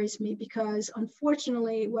this worries me because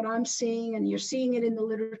unfortunately what I'm seeing, and you're seeing it in the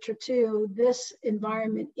literature too, this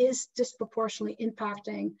environment is disproportionately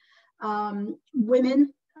impacting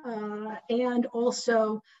women and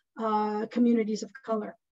also communities of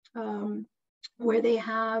color, where they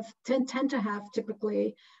tend to have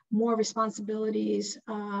typically more responsibilities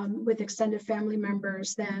with extended family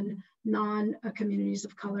members than non-communities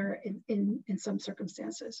of color in some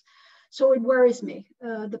circumstances. So it worries me,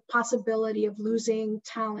 the possibility of losing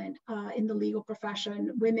talent in the legal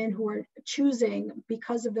profession, women who are choosing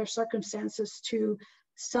because of their circumstances to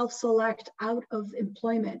self-select out of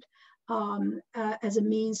employment as a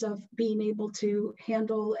means of being able to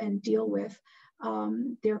handle and deal with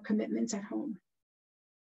their commitments at home.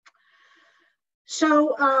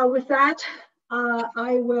 So with that,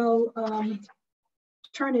 I will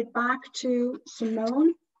turn it back to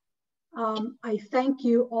Simone. I thank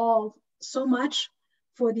you all so much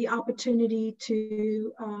for the opportunity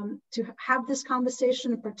to have this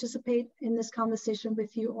conversation and participate in this conversation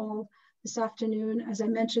with you all this afternoon. As I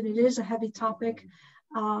mentioned, it is a heavy topic.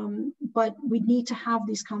 But we need to have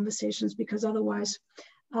these conversations because otherwise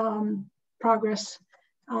progress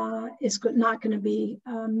is not going to be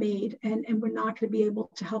made, and we're not going to be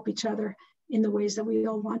able to help each other in the ways that we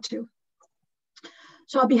all want to.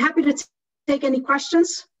 So I'll be happy to take any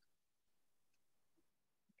questions.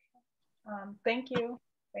 Thank you.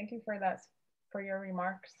 Thank you for that, for your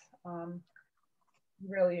remarks.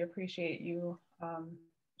 Really appreciate you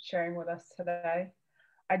sharing with us today.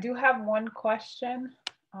 I do have one question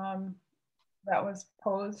that was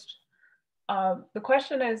posed. The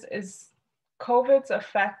question is COVID's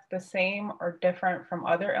effect the same or different from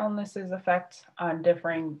other illnesses' effects on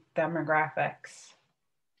differing demographics?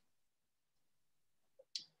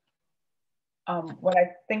 What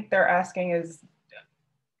I think they're asking is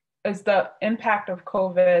the impact of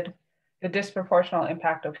COVID, the disproportional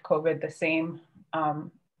impact of COVID, the same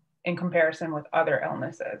in comparison with other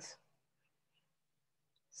illnesses?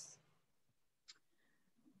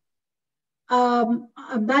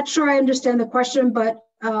 I'm not sure I understand the question, but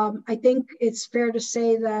I think it's fair to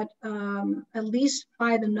say that at least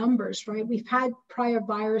by the numbers, right? We've had prior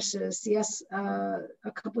viruses. Yes,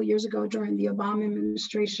 a couple of years ago during the Obama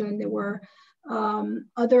administration, there were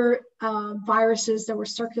other viruses that were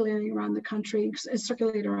circulating around the country,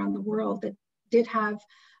 circulating around the world that did have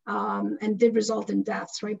and did result in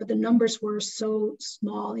deaths, right? But the numbers were so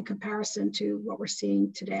small in comparison to what we're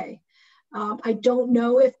seeing today. I don't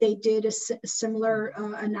know if they did a similar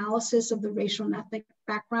analysis of the racial and ethnic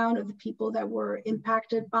background of the people that were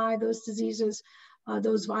impacted by those diseases,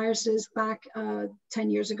 those viruses back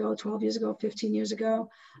 10 years ago, 12 years ago, 15 years ago.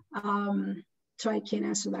 So I can't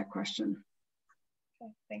answer that question.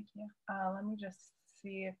 Okay, thank you. Let me just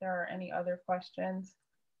see if there are any other questions.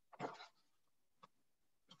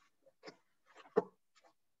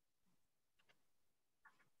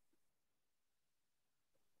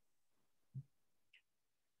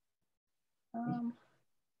 I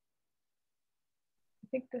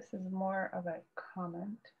think this is more of a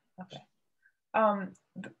comment. Okay.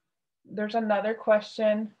 There's another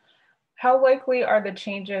question. How likely are the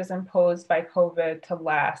changes imposed by COVID to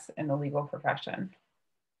last in the legal profession?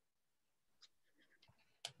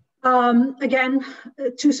 Again,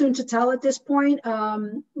 too soon to tell at this point.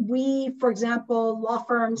 We, for example, law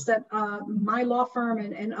firms that my law firm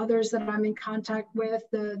and others that I'm in contact with,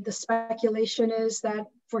 the speculation is that,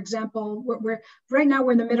 for example, right now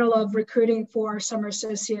we're in the middle of recruiting for summer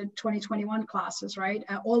associate 2021 classes, right?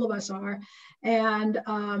 All of us are, and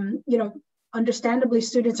you know, understandably,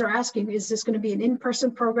 students are asking, is this going to be an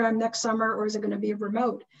in-person program next summer, or is it going to be a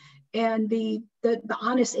remote? And the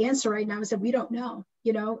honest answer right now is that we don't know.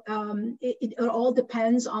 You know, it all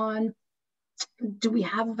depends on, do we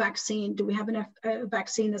have a vaccine? Do we have a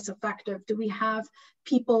vaccine that's effective? Do we have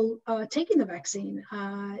people taking the vaccine?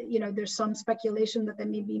 You know, there's some speculation that there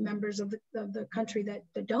may be members of the country that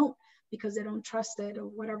don't, because they don't trust it or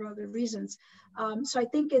whatever other reasons. So I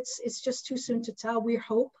think it's just too soon to tell. We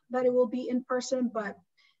hope that it will be in person, but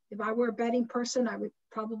if I were a betting person, I would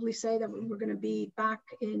probably say that we're going to be back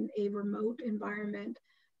in a remote environment,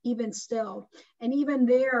 even still. And even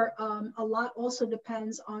there, a lot also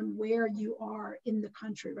depends on where you are in the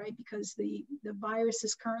country, right? Because the virus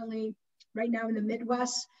is currently, right now in the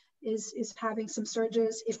Midwest, is having some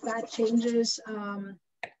surges. If that changes,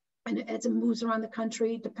 and as it moves around the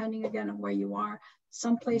country, depending again on where you are,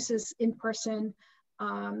 some places in-person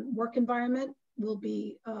work environment will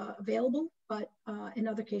be available, but in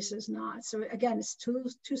other cases not. So again, it's too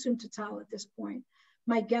soon to tell at this point.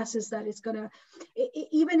 My guess is that it's gonna,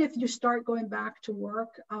 even if you start going back to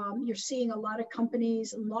work, you're seeing a lot of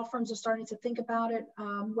companies and law firms are starting to think about it,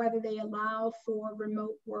 whether they allow for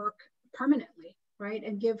remote work permanently, right?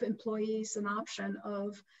 And give employees an option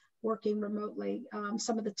of working remotely.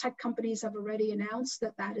 Some of the tech companies have already announced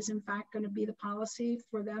that that is in fact going to be the policy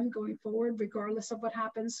for them going forward, regardless of what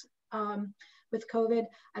happens with COVID.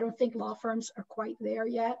 I don't think law firms are quite there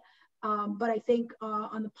yet. But I think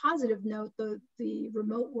on the positive note, the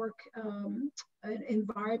remote work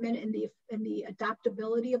environment and the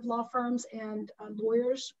adaptability of law firms and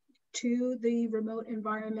lawyers to the remote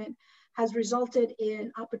environment has resulted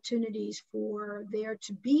in opportunities for there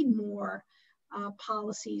to be more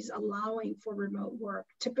policies allowing for remote work.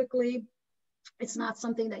 Typically, it's not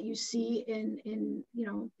something that you see in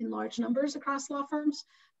large numbers across law firms.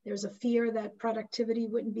 There's a fear that productivity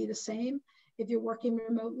wouldn't be the same if you're working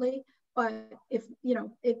remotely. But if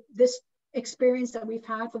this experience that we've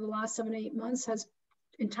had for the last 7 to 8 months has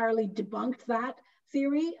entirely debunked that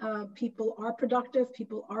theory, people are productive,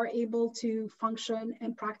 people are able to function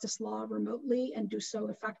and practice law remotely and do so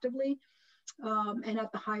effectively and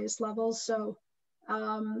at the highest levels. So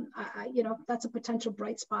You know, that's a potential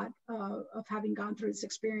bright spot of having gone through this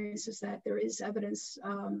experience, is that there is evidence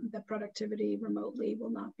that productivity remotely will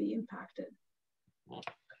not be impacted.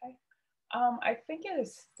 Okay. I think it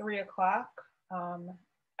is 3 o'clock.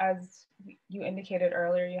 As you indicated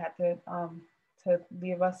earlier, you had to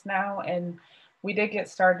leave us now, and we did get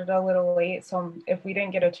started a little late. So if we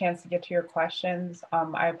didn't get a chance to get to your questions,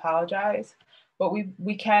 I apologize. But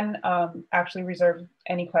we can actually reserve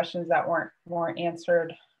any questions that weren't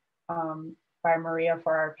answered by Maria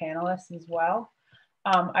for our panelists as well.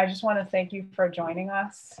 I just want to thank you for joining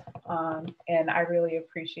us, and I really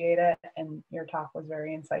appreciate it. And your talk was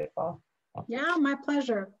very insightful. Yeah, my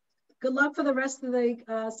pleasure. Good luck for the rest of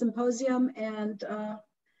the symposium, and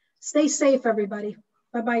stay safe, everybody.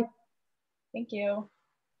 Bye-bye. Thank you.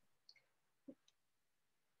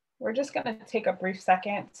 We're just going to take a brief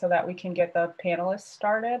second so that we can get the panelists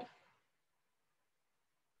started.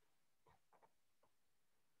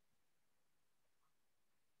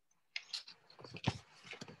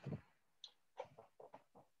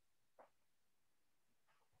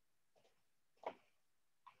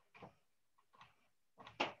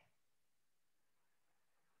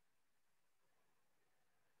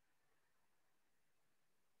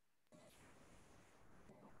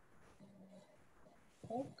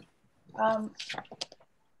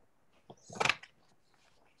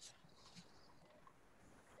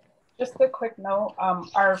 Just a quick note, one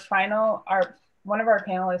of our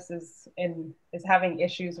panelists is having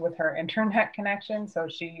issues with her internet connection, so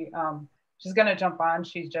she's gonna jump on.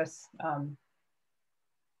 She's just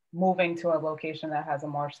moving to a location that has a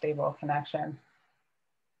more stable connection.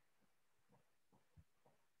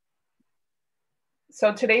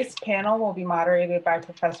 So today's panel will be moderated by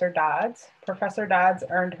Professor Dodds. Professor Dodds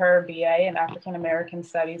earned her BA in African American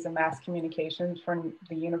Studies and Mass Communications from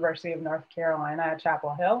the University of North Carolina at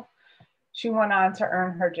Chapel Hill. She went on to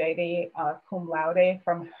earn her JD cum laude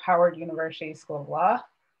from Howard University School of Law.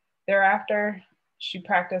 Thereafter, she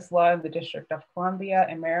practiced law in the District of Columbia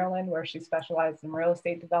in Maryland, where she specialized in real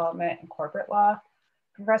estate development and corporate law.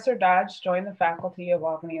 Professor Dodds joined the faculty of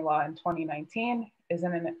Albany Law in 2019, is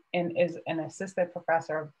an assistant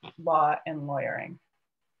professor of law and lawyering.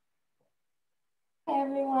 Hey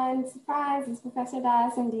everyone, surprise, it's Professor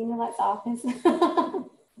Dodds in Dean Millett's office. I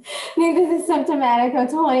think this is symptomatic of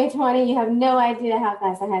 2020. You have no idea how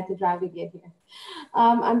fast I had to drive to get here.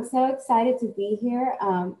 I'm so excited to be here.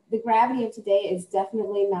 The gravity of today is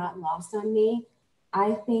definitely not lost on me.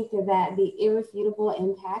 I think that the irrefutable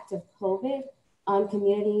impact of COVID on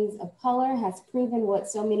communities of color has proven what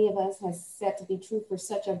so many of us has said to be true for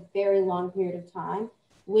such a very long period of time,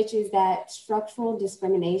 which is that structural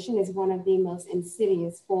discrimination is one of the most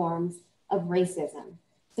insidious forms of racism.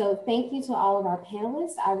 So thank you to all of our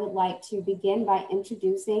panelists. I would like to begin by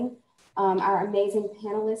introducing our amazing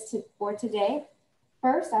panelists for today.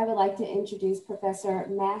 First, I would like to introduce Professor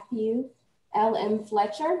Matthew L.M.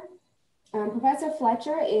 Fletcher. Professor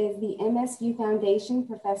Fletcher is the MSU Foundation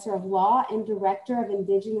Professor of Law and Director of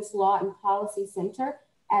Indigenous Law and Policy Center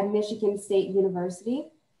at Michigan State University.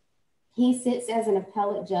 He sits as an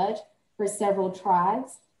appellate judge for several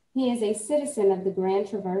tribes. He is a citizen of the Grand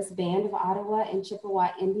Traverse Band of Ottawa and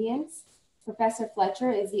Chippewa Indians. Professor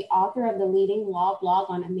Fletcher is the author of the leading law blog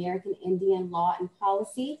on American Indian law and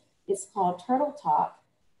policy. It's called Turtle Talk.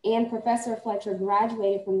 And Professor Fletcher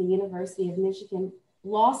graduated from the University of Michigan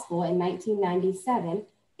Law School in 1997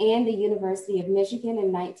 and the University of Michigan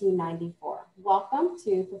in 1994. Welcome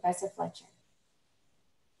to Professor Fletcher.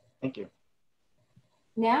 Thank you.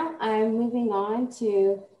 Now I'm moving on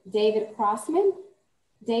to David Crossman.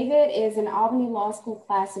 David is an Albany Law School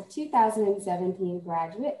class of 2017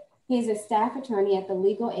 graduate. He is a staff attorney at the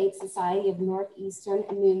Legal Aid Society of Northeastern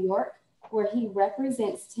New York, where he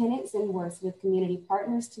represents tenants and works with community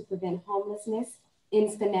partners to prevent homelessness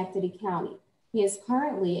in Schenectady County. He is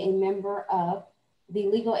currently a member of the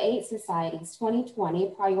Legal Aid Society's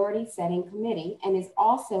 2020 Priority Setting Committee and is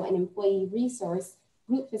also an employee resource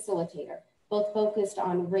group facilitator, both focused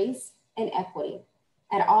on race and equity.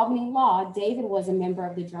 At Albany Law, David was a member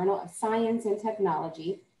of the Journal of Science and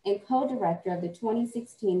Technology and co-director of the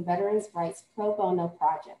 2016 Veterans Rights Pro Bono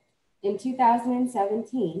Project. In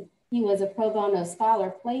 2017, he was a pro bono scholar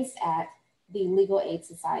placed at the Legal Aid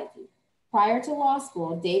Society. Prior to law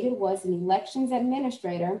school, David was an elections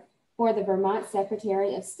administrator for the Vermont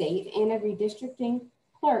Secretary of State and a redistricting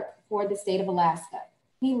clerk for the state of Alaska.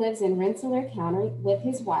 He lives in Rensselaer County with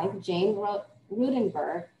his wife, Jane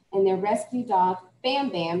Rudenberg, and their rescue dog, Bam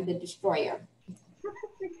Bam, the Destroyer.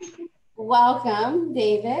 Welcome,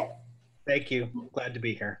 David. Thank you. Glad to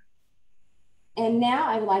be here. And now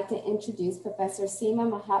I would like to introduce Professor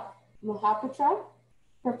Seema Mohapatra.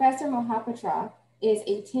 Professor Mohapatra is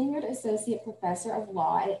a tenured associate professor of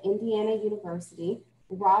law at Indiana University,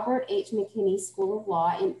 Robert H. McKinney School of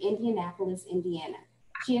Law in Indianapolis, Indiana.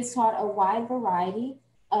 She has taught a wide variety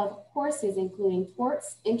of courses, including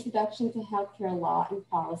torts, introduction to healthcare law and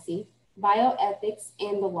policy, bioethics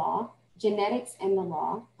and the law, genetics and the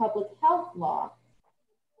law, public health law,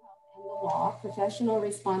 and the law, professional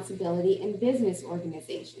responsibility, and business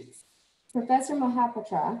organizations. Professor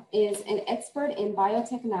Mohapatra is an expert in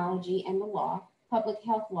biotechnology and the law, public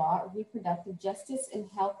health law, reproductive justice, and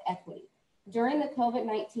health equity. During the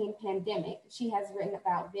COVID-19 pandemic, she has written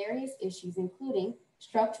about various issues, including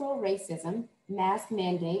structural racism, mask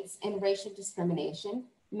mandates and racial discrimination,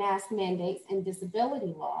 mask mandates and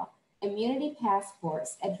disability law, immunity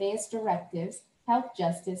passports, advanced directives, health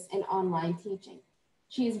justice, and online teaching.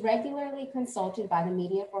 She is regularly consulted by the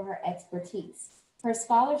media for her expertise. Her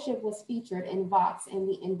scholarship was featured in Vox and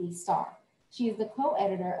the NB Star. She is the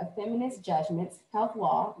co-editor of Feminist Judgments, Health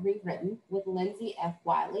Law Rewritten with Lindsay F.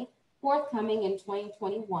 Wiley, forthcoming in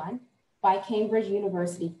 2021 by Cambridge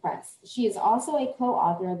University Press. She is also a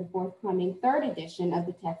co-author of the forthcoming third edition of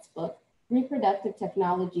the textbook, Reproductive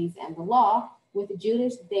Technologies and the Law, with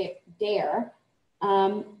Judith Dare,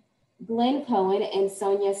 Glenn Cohen, and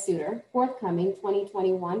Sonia Suter, forthcoming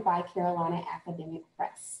 2021 by Carolina Academic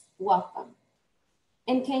Press. Welcome.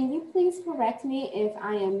 And can you please correct me if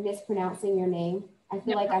I am mispronouncing your name? I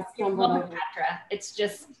feel like I stumbled over. It's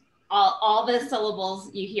just all the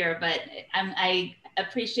syllables you hear, but I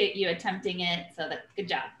appreciate you attempting it. So good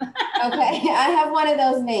job. Okay, I have one of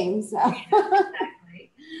those names. So.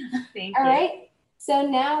 Exactly. Thank you. All right. So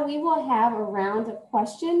now we will have a round of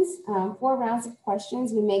questions, 4 rounds of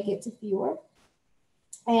questions. We may get to fewer.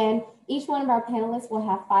 And each one of our panelists will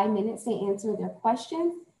have 5 minutes to answer their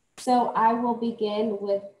questions. So I will begin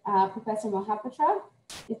with Professor Mohapatra,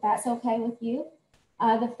 if that's okay with you.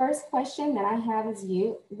 The first question that I have is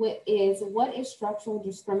what is structural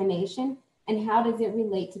discrimination and how does it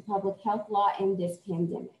relate to public health law in this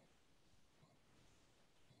pandemic?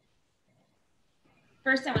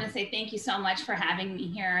 First, I want to say thank you so much for having me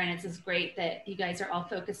here. And it's just great that you guys are all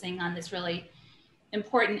focusing on this really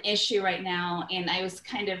important issue right now. And I was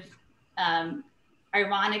kind of,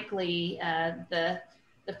 ironically, the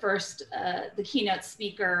keynote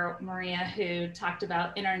speaker, Maria, who talked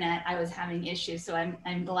about internet, I was having issues. So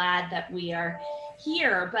I'm glad that we are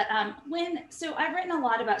here. But so I've written a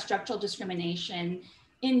lot about structural discrimination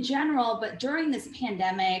in general, but during this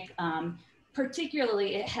pandemic,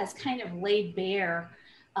 particularly, it has kind of laid bare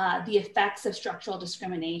the effects of structural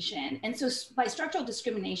discrimination. And so by structural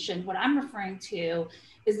discrimination, what I'm referring to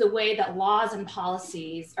is the way that laws and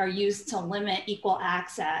policies are used to limit equal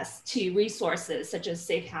access to resources such as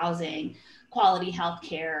safe housing, quality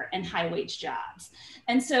healthcare, and high-wage jobs.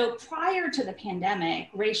 And so prior to the pandemic,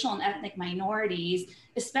 racial and ethnic minorities,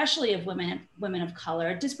 especially of women of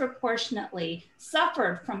color, disproportionately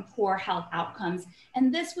suffered from poor health outcomes.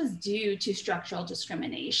 And this was due to structural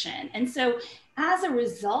discrimination. And so as a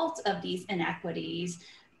result of these inequities,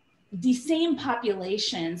 the same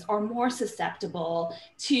populations are more susceptible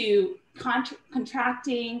to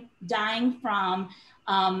contracting, dying from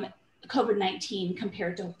COVID-19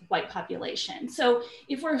 compared to white population. So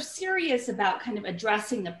if we're serious about kind of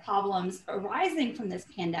addressing the problems arising from this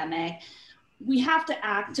pandemic, we have to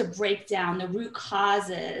act to break down the root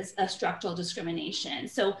causes of structural discrimination.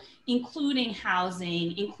 So including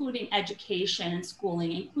housing, including education and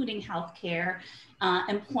schooling, including healthcare,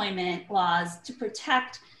 employment laws to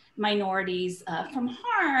protect minorities from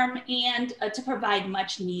harm and to provide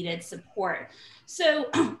much needed support. So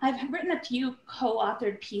I've written a few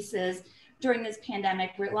co-authored pieces during this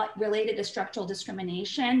pandemic related to structural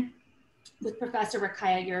discrimination with Professor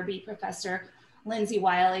Rakaya Yerby, Professor Lindsay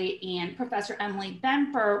Wiley, and Professor Emily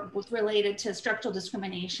Benfer, related to structural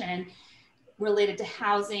discrimination related to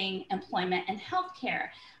housing, employment, and healthcare.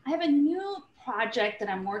 I have a new project that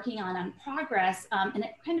I'm working on progress, and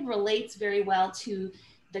it kind of relates very well to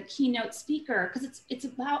the keynote speaker, because it's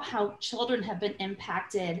about how children have been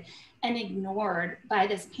impacted and ignored by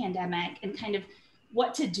this pandemic and kind of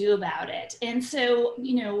what to do about it. And so,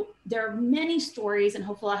 there are many stories, and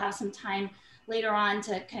hopefully I'll have some time later on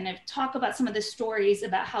to kind of talk about some of the stories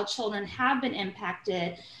about how children have been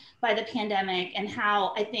impacted by the pandemic and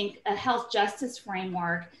how I think a health justice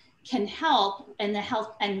framework can help and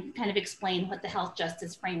kind of explain what the health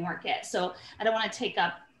justice framework is. So I don't want to take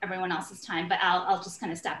up everyone else's time, but I'll just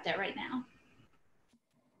kind of stop there right now.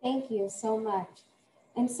 Thank you so much.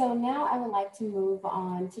 And so now I would like to move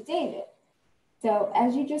on to David. So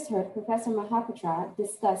as you just heard, Professor Mohapatra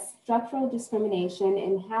discussed structural discrimination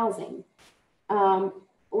in housing.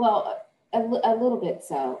 Well, A little bit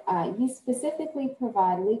so. You specifically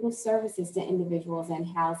provide legal services to individuals in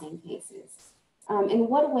housing cases. In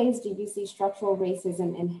what ways do you see structural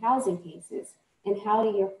racism in housing cases, and how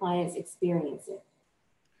do your clients experience it?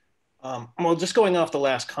 Well, just going off the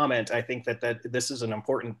last comment, I think that this is an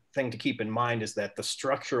important thing to keep in mind, is that the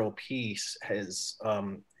structural piece has,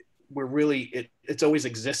 it's always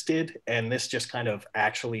existed, and this just kind of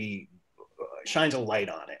actually shines a light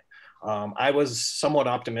on it. I was somewhat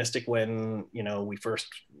optimistic when, we first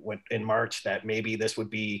went in March that maybe this would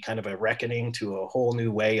be kind of a reckoning to a whole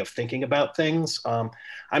new way of thinking about things.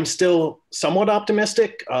 I'm still somewhat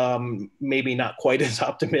optimistic, maybe not quite as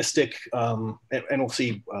optimistic, and we'll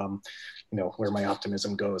see, where my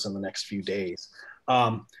optimism goes in the next few days.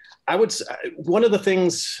 I would say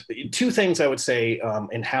two things I would say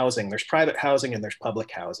in housing: there's private housing and there's public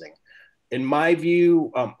housing. In my view,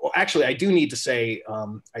 well, actually, I do need to say,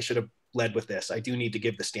 I should have led with this. I do need to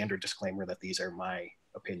give the standard disclaimer that these are my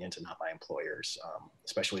opinions and not my employers,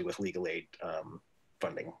 especially with legal aid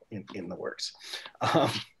funding in the works.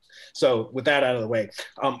 So with that out of the way,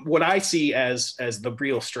 what I see as the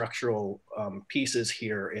real structural pieces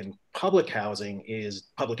here in public housing is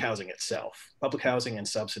public housing itself. Public housing and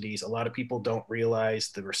subsidies. A lot of people don't realize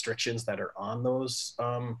the restrictions that are on those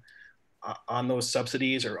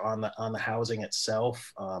subsidies or on the housing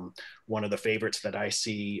itself. One of the favorites that I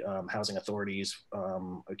see housing authorities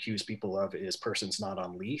accuse people of is persons not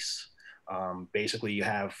on lease. Basically,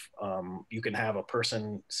 you can have a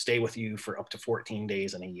person stay with you for up to 14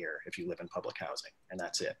 days in a year if you live in public housing, and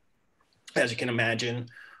that's it. As you can imagine,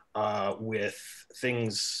 with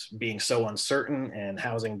things being so uncertain and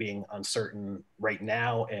housing being uncertain right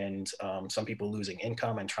now, and some people losing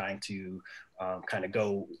income and trying to kind of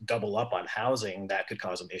go double up on housing, that could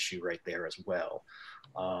cause an issue right there as well.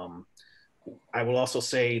 I will also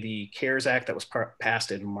say the CARES Act that was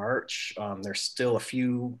passed in March, there's still a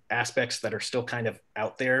few aspects that are still kind of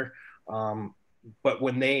out there. But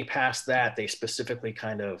when they passed that, they specifically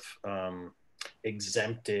kind of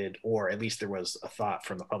exempted, or at least there was a thought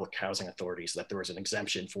from the public housing authorities that there was an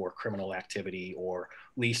exemption for criminal activity or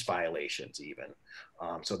lease violations even.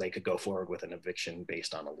 So they could go forward with an eviction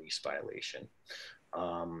based on a lease violation.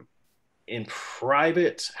 In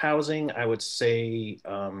private housing, I would say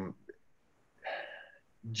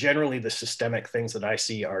generally the systemic things that I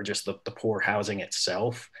see are just the poor housing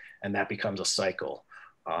itself, and that becomes a cycle.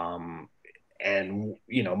 And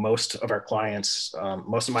most of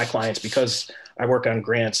my clients, because I work on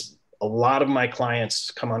grants, a lot of my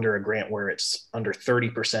clients come under a grant where it's under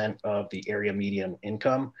 30% of the area median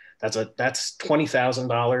income. That's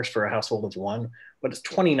 $20,000 for a household of one, but it's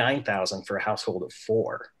 $29,000 for a household of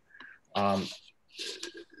four.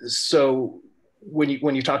 So when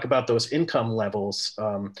you talk about those income levels,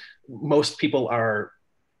 most people are,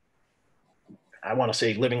 I want to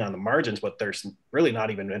say, living on the margins, but there's really not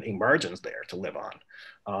even any margins there to live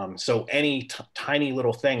on. So any tiny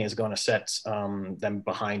little thing is going to set them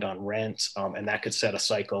behind on rent, and that could set a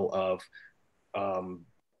cycle of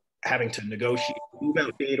having to negotiate a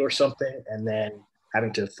move-out date or something, and then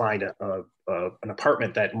having to find an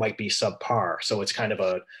apartment that might be subpar. So it's kind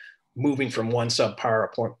of moving from one subpar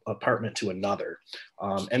apartment to another.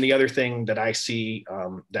 And the other thing that I see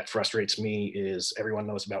that frustrates me is everyone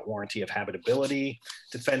knows about warranty of habitability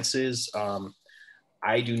defenses.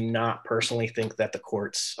 I do not personally think that the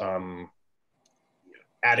courts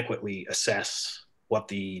adequately assess what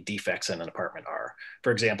the defects in an apartment are.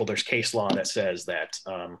 For example, there's case law that says that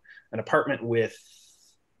an apartment with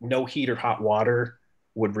no heat or hot water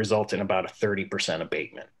would result in about a 30%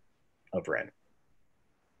 abatement of rent.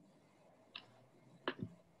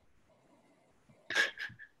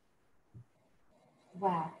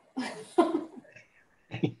 Wow.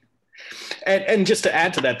 and just to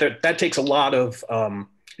add to that, that takes a lot of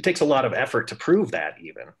effort to prove that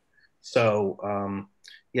even. So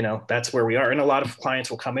that's where we are. And a lot of clients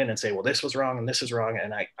will come in and say, well, this was wrong and this is wrong.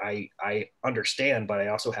 And I understand, but I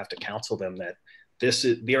also have to counsel them that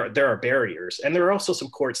there are barriers. And there are also some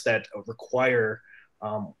courts that require,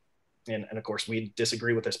 and of course we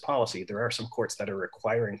disagree with this policy. There are some courts that are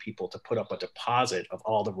requiring people to put up a deposit of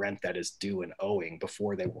all the rent that is due and owing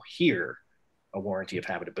before they will hear a warranty of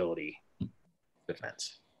habitability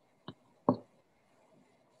defense.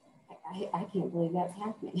 I can't believe that's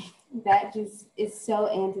happening. That just is so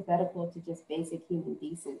antithetical to just basic human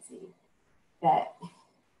decency that,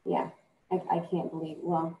 yeah, I can't believe,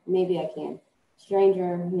 well, maybe I can.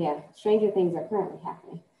 Stranger things are currently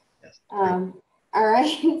happening. Yes. All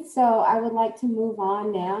right, so I would like to move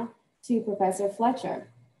on now to Professor Fletcher.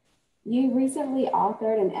 You recently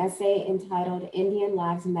authored an essay entitled Indian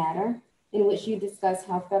Lives Matter, in which you discuss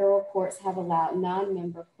how federal courts have allowed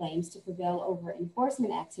non-member claims to prevail over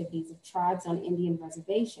enforcement activities of tribes on Indian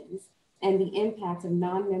reservations and the impact of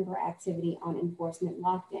non-member activity on enforcement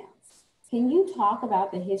lockdowns. Can you talk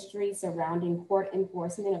about the history surrounding court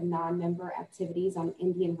enforcement of non-member activities on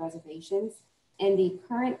Indian reservations and the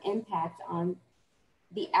current impact on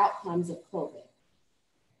the outcomes of COVID?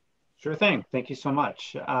 Sure thing. Thank you so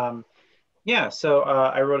much. Yeah, so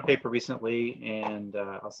I wrote a paper recently, and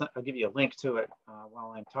I'll give you a link to it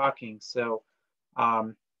while I'm talking. So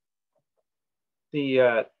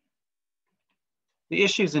the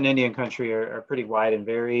issues in Indian country are pretty wide and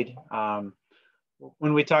varied.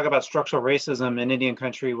 When we talk about structural racism in Indian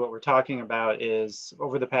country, what we're talking about is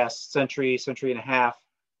over the past century, century and a half,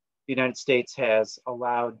 the United States has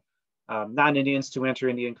allowed non-Indians to enter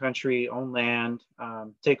Indian country, own land,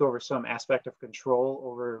 take over some aspect of control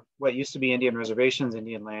over what used to be Indian reservations,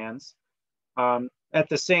 Indian lands. At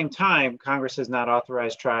the same time, Congress has not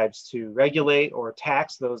authorized tribes to regulate or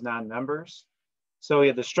tax those non-members. So we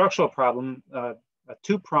have the structural problem, a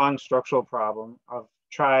two-pronged structural problem of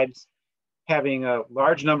tribes having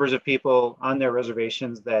large numbers of people on their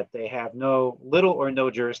reservations that they have little or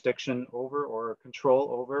no jurisdiction over or control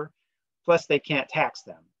over, plus they can't tax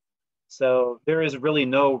them. So there is really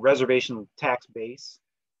no reservation tax base.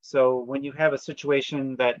 So when you have a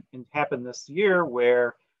situation that happened this year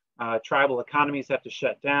where tribal economies have to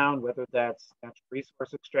shut down, whether that's natural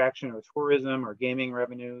resource extraction or tourism or gaming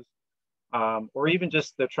revenues, or even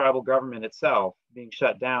just the tribal government itself being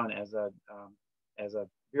shut down as a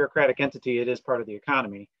bureaucratic entity, it is part of the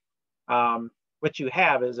economy. What you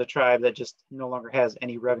have is a tribe that just no longer has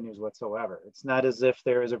any revenues whatsoever. It's not as if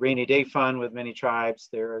there is a rainy day fund with many tribes.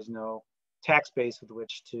 There is no tax base with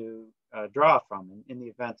which to draw from in the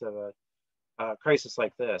event of a crisis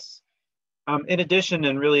like this. In addition,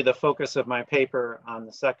 and really the focus of my paper on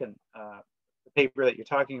the second the paper that you're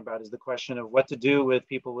talking about is the question of what to do with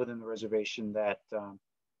people within the reservation that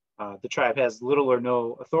the tribe has little or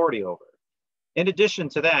no authority over. In addition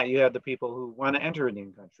to that, you have the people who want to enter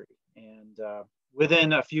Indian country. And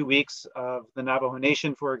within a few weeks of the Navajo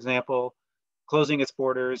Nation, for example, closing its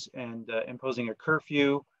borders and imposing a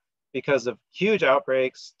curfew because of huge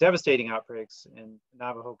outbreaks, devastating outbreaks in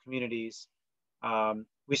Navajo communities,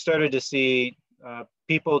 we started to see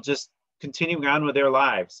people just continuing on with their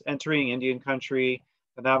lives, entering Indian country,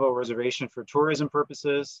 the Navajo reservation for tourism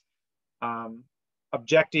purposes,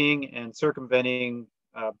 objecting and circumventing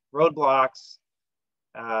roadblocks,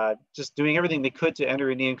 just doing everything they could to enter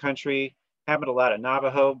Indian country. Happened a lot at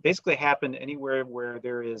Navajo. Basically happened anywhere where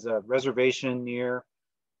there is a reservation near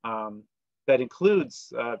that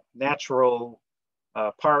includes natural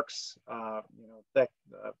parks,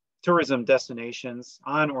 tourism destinations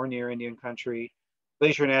on or near Indian country.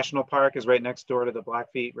 Glacier National Park is right next door to the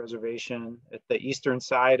Blackfeet Reservation. At the eastern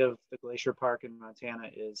side of the Glacier Park in Montana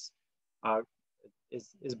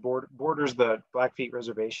borders the Blackfeet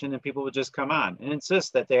Reservation, and people would just come on and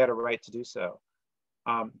insist that they had a right to do so.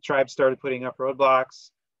 Tribes started putting up roadblocks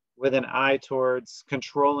with an eye towards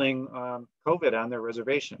controlling COVID on their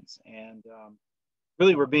reservations, and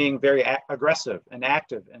really were being very aggressive and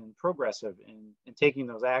active and progressive in taking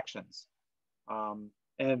those actions.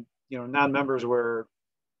 And non-members were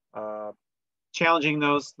challenging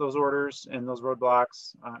those orders and those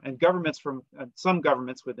roadblocks, and governments from some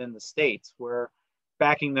governments within the states were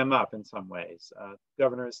backing them up in some ways.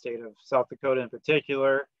 Governor of the state of South Dakota in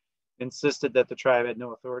particular insisted that the tribe had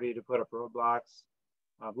no authority to put up roadblocks.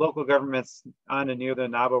 Local governments on and near the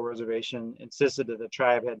Navajo reservation insisted that the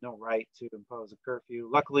tribe had no right to impose a curfew.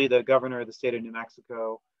 Luckily, the governor of the state of New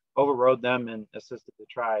Mexico overrode them and assisted the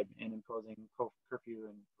tribe in imposing curfew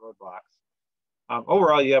and roadblocks.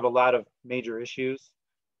 Overall, you have a lot of major issues.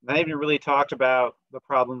 And I haven't really talked about the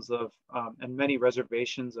problems of, and many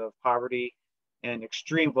reservations of poverty and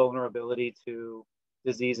extreme vulnerability to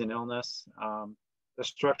disease and illness. The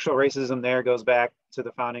structural racism there goes back to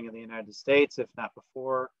the founding of the United States, if not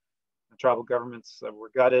before. The tribal governments were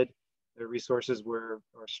gutted. Their resources were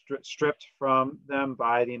stripped from them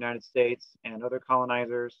by the United States and other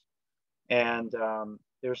colonizers. And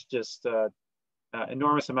there's just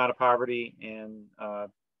enormous amount of poverty and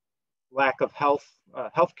lack of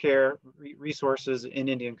healthcare resources in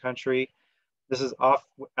Indian country. This is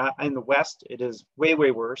in the West, it is way,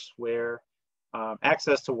 way worse, where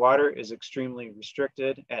access to water is extremely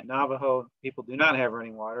restricted. At Navajo, people do not have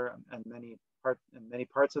running water in many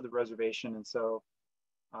parts of the reservation, and so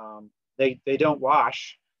they don't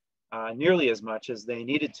wash nearly as much as they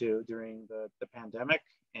needed to during the pandemic,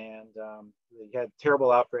 and they had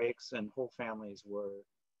terrible outbreaks, and whole families were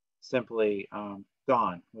simply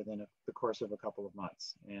gone within the course of a couple of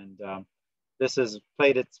months. And this has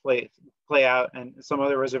played its play out, and some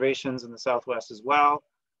other reservations in the Southwest as well,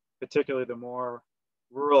 particularly the more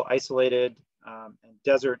rural, isolated, and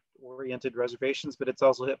desert-oriented reservations. But it's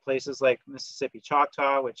also hit places like Mississippi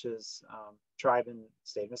Choctaw, which is tribe in the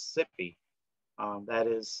state of Mississippi. That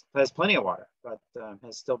has plenty of water, but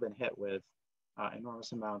has still been hit with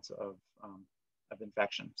enormous amounts of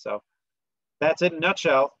infection. So that's it in a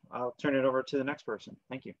nutshell. I'll turn it over to the next person.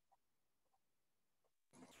 Thank you.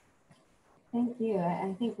 Thank you.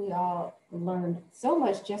 I think we all learned so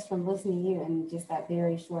much just from listening to you in just that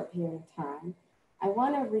very short period of time. I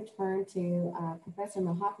want to return to Professor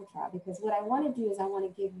Mohapatra, because what I want to do is I want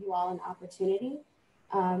to give you all an opportunity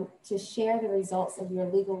to share the results of your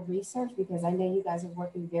legal research, because I know you guys are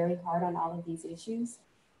working very hard on all of these issues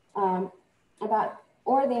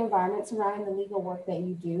or the environment surrounding the legal work that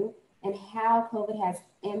you do, and how COVID has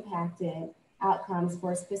impacted outcomes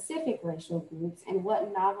for specific racial groups, and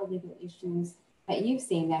what novel legal issues that you've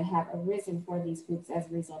seen that have arisen for these groups as a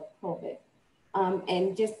result of COVID.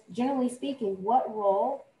 And just generally speaking, what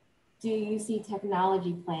role do you see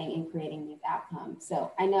technology playing in creating these outcomes?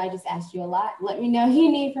 So I know I just asked you a lot. Let me know if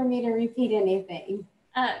you need for me to repeat anything.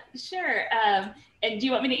 Sure. And do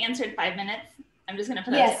you want me to answer in 5 minutes? I'm just going to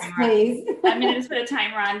put yes, a timer please. on. I'm going to just put a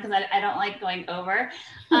timer on because I don't like going over.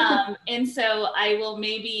 And so I will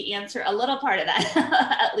maybe answer a little part of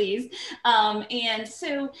that at least. And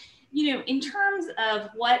so, you know, in terms of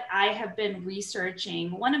what I have been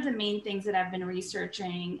researching, one of the main things that I've been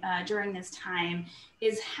researching during this time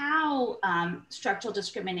is how structural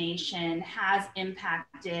discrimination has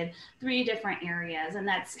impacted 3 different areas. And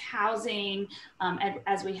that's housing,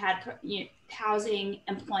 as we had, housing,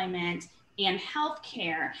 employment, and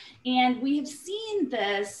healthcare. And we have seen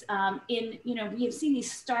this we have seen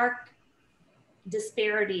these stark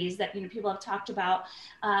disparities that people have talked about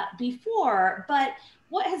before. But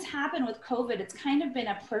what has happened with COVID, it's kind of been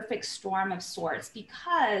a perfect storm of sorts,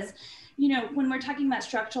 because when we're talking about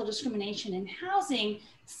structural discrimination in housing,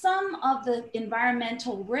 some of the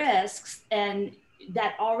environmental risks and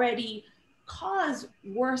that already cause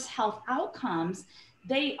worse health outcomes,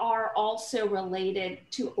 they are also related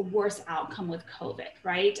to a worse outcome with COVID,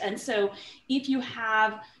 right? And so if you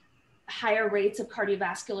have higher rates of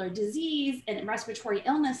cardiovascular disease and respiratory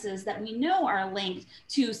illnesses that we know are linked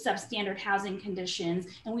to substandard housing conditions,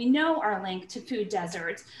 and we know are linked to food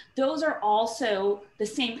deserts, those are also the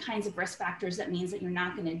same kinds of risk factors. That means that you're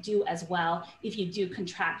not going to do as well if you do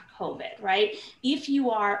contract COVID, right? If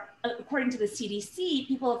you are, according to the CDC,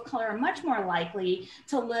 people of color are much more likely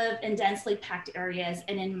to live in densely packed areas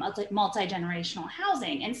and in multi-generational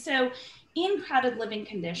housing. And so in crowded living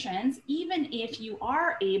conditions, even if you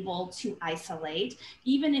are able to isolate,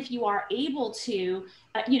 even if you are able to,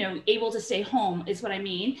 able to stay home is what I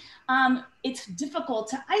mean, it's difficult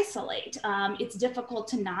to isolate. It's difficult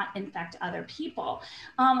to not infect other people.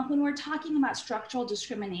 When we're talking about structural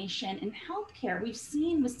discrimination in healthcare, we've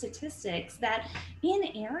seen with statistics that in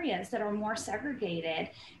areas that are more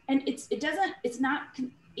segregated, and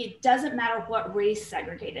it doesn't matter what race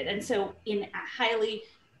segregated. And so in highly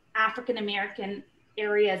African-American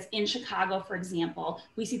areas in Chicago, for example,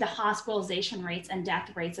 we see the hospitalization rates and death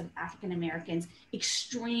rates of African-Americans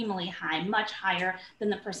extremely high, much higher than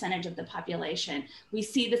the percentage of the population. We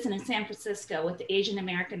see this in San Francisco with the Asian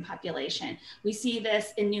American population. We see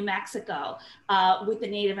this in New Mexico with the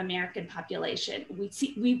Native American population. We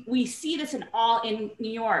see this in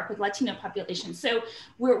New York with Latino population. So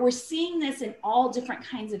we're seeing this in all different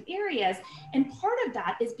kinds of areas. And part of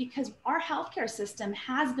that is because our healthcare system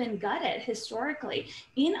has been gutted historically.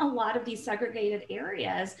 In a lot of these segregated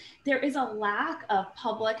areas, there is a lack of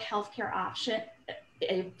public healthcare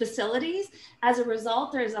facilities. As a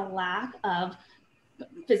result, there's a lack of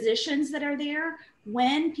physicians that are there.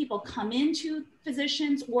 When people come into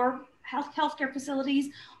physicians or healthcare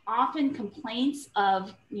facilities, often complaints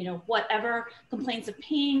of, whatever complaints of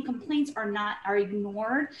pain, complaints are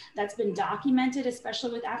ignored. That's been documented,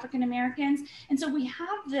 especially with African Americans. And so we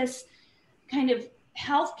have this kind of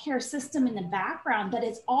healthcare system in the background that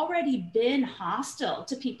has already been hostile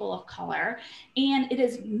to people of color. And it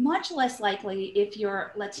is much less likely if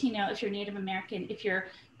you're Latino, if you're Native American, if you're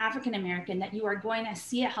African American, that you are going to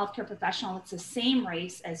see a healthcare professional that's the same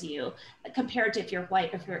race as you compared to if you're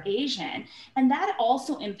white, if you're Asian. And that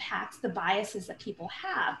also impacts the biases that people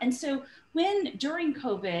have. And so during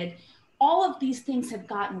COVID, all of these things have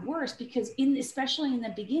gotten worse because especially in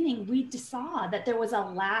the beginning, we saw that there was a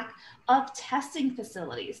lack of testing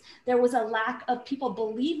facilities. There was a lack of people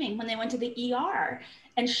believing when they went to the ER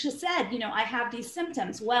and she said, you know, I have these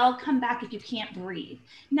symptoms. Well, come back if you can't breathe.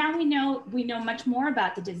 Now we know much more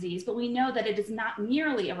about the disease, but we know that it is not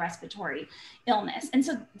merely a respiratory illness. And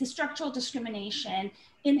so the structural discrimination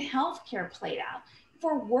in healthcare played out.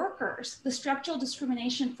 For workers, the structural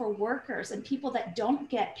discrimination for workers and people that don't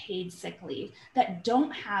get paid sick leave, that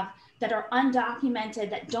are undocumented,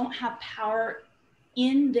 that don't have power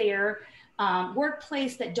in their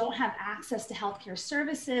workplace, that don't have access to healthcare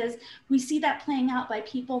services. We see that playing out by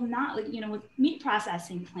people not, you know, with meat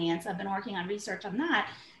processing plants. I've been working on research on that,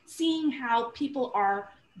 seeing how people are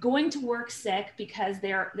going to work sick because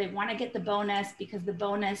they want to get the bonus, because the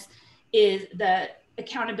bonus is the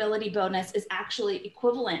accountability bonus is actually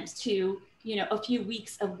equivalent to, you know, a few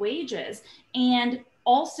weeks of wages. And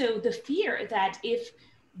also the fear that if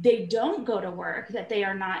they don't go to work, that they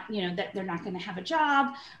are not, you know, that they're not going to have a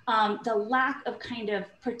job, the lack of kind of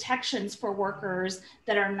protections for workers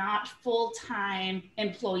that are not full-time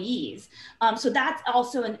employees. So that's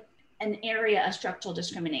also an area of structural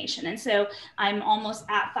discrimination. And so I'm almost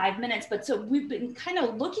at 5 minutes, but so we've been kind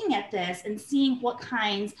of looking at this and seeing what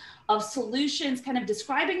kinds of solutions, kind of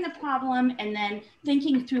describing the problem and then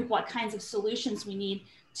thinking through what kinds of solutions we need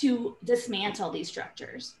to dismantle these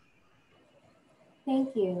structures.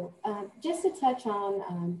 Thank you. Just to touch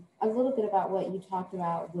on a little bit about what you talked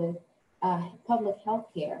about with public health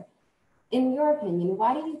care. In your opinion,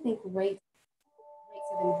 why do you think rates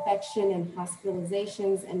of infection and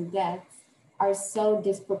hospitalizations and deaths are so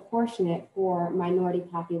disproportionate for minority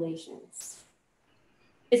populations?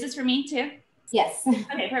 Is this for me too? Yes.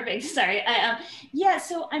 Okay, perfect. Sorry. Yeah.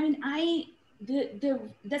 So I mean,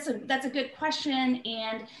 that's a good question,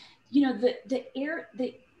 and you know,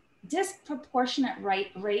 the disproportionate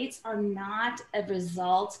rates are not a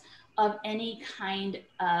result of any kind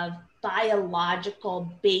of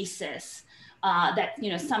biological basis that,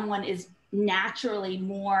 you know, someone is naturally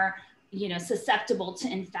more, you know, susceptible to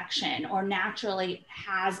infection or naturally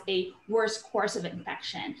has a worse course of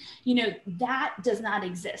infection. You know, that does not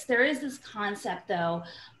exist. There is this concept though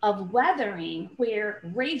of weathering where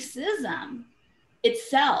racism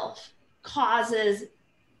itself causes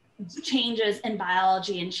changes in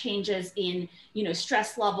biology and changes in, you know,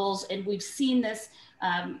 stress levels. And we've seen this,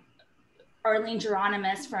 Arlene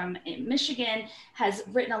Geronimus from Michigan has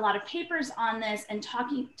written a lot of papers on this and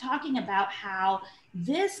talking about how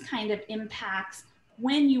this kind of impacts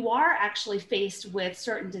when you are actually faced with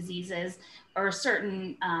certain diseases or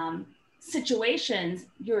certain situations,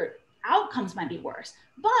 your outcomes might be worse.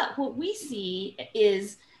 But what we see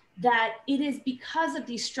is that it is because of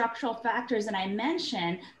these structural factors that I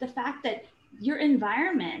mentioned, the fact that your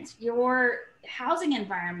environment, your housing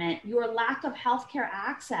environment, your lack of healthcare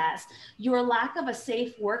access, your lack of a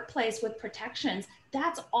safe workplace with protections,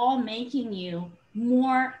 that's all making you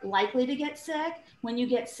more likely to get sick. When you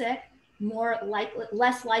get sick,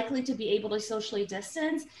 less likely to be able to socially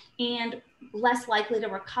distance and less likely to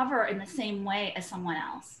recover in the same way as someone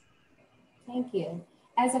else. Thank you.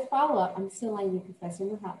 As a follow-up, I'm still on you, Professor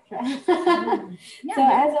Mahaptra. Yeah. So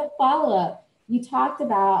as a follow-up, you talked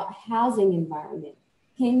about housing environment.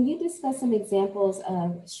 Can you discuss some examples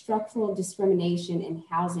of structural discrimination in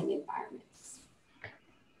housing environments?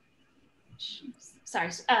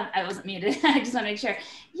 Sorry, I wasn't muted. I just want to make sure.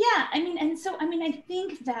 Yeah, I mean, and so, I mean, I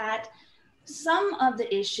think that some of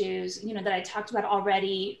the issues, you know, that I talked about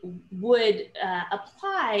already would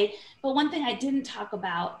apply, but one thing I didn't talk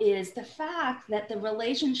about is the fact that the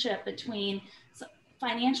relationship between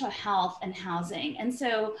financial health and housing. And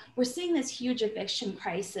so we're seeing this huge eviction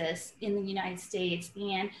crisis in the United States,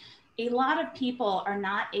 and a lot of people are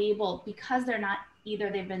not able, because they're not, either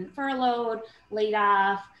they've been furloughed, laid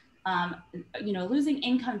off, you know, losing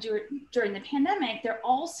income during the pandemic, they're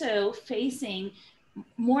also facing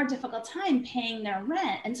more difficult time paying their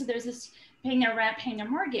rent. And so there's this paying their rent, paying their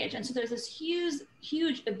mortgage. And so there's this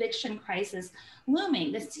huge eviction crisis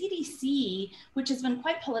looming. The CDC, which has been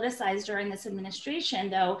quite politicized during this administration,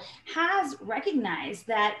 though, has recognized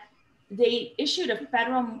that they issued a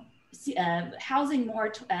federal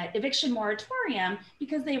eviction moratorium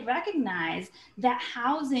because they recognize that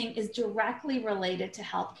housing is directly related to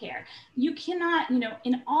healthcare. You cannot, you know,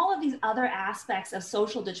 in all of these other aspects of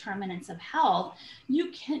social determinants of health,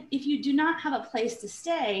 if you do not have a place to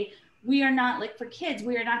stay, we are not, like for kids,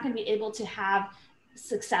 we are not going to be able to have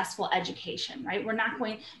successful education, right?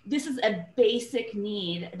 This is a basic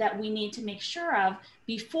need that we need to make sure of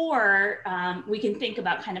before we can think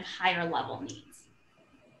about kind of higher level needs.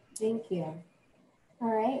 Thank you.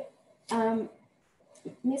 All right.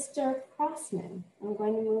 Mr. Crossman, I'm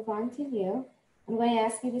going to move on to you. I'm going to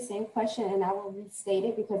ask you the same question and I will restate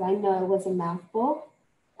it because I know it was a mouthful.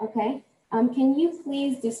 Okay. Can you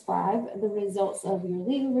please describe the results of your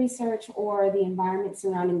legal research or the environment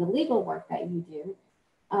surrounding the legal work that you do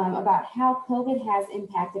about how COVID has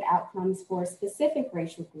impacted outcomes for specific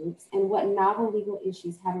racial groups and what novel legal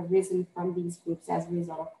issues have arisen from these groups as a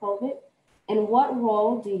result of COVID? And what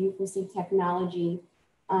role do you foresee technology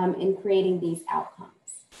in creating these outcomes?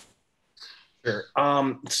 Sure.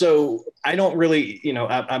 So I don't really,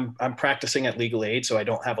 I'm practicing at legal aid, so I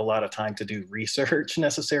don't have a lot of time to do research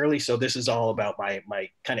necessarily. So this is all about my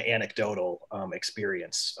kind of anecdotal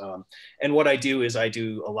experience. And what I do is I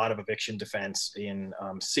do a lot of eviction defense in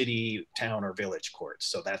city, town, or village courts.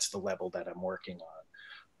 So that's the level that I'm working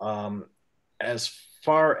on. As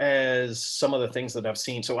far as some of the things that I've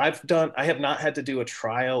seen, I have not had to do a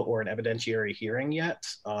trial or an evidentiary hearing yet.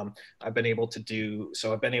 I've been able to do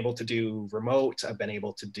remote, I've been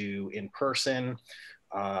able to do in person,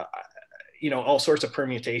 all sorts of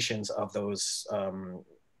permutations of those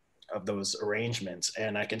arrangements.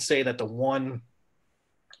 And I can say that the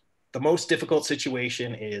most difficult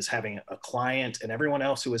situation is having a client and everyone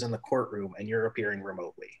else who is in the courtroom and you're appearing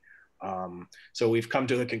remotely. So I've come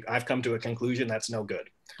to a conclusion that's no good.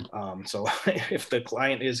 So if the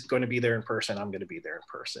client is going to be there in person, I'm going to be there in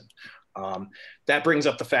person. That brings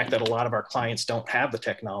up the fact that a lot of our clients don't have the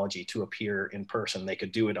technology to appear in person. They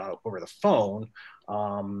could do it over the phone.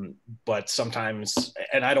 But sometimes,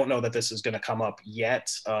 and I don't know that this is going to come up yet,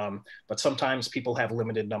 but sometimes people have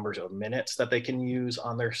limited numbers of minutes that they can use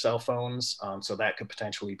on their cell phones. So that could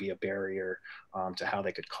potentially be a barrier to how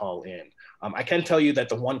they could call in. I can tell you that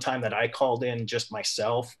the one time that I called in just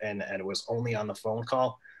myself and it was only on the phone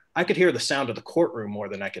call, I could hear the sound of the courtroom more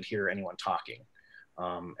than I could hear anyone talking.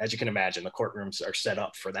 As you can imagine, the courtrooms are set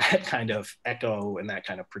up for that kind of echo and that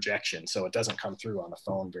kind of projection. So it doesn't come through on the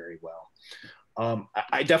phone very well.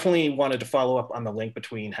 I definitely wanted to follow up on the link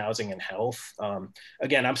between housing and health.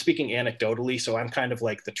 Again, I'm speaking anecdotally, so I'm kind of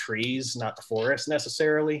like the trees, not the forest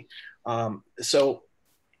necessarily. So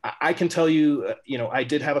I can tell you, I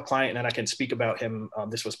did have a client and I can speak about him.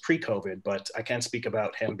 This was pre-COVID, but I can speak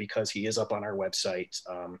about him because he is up on our website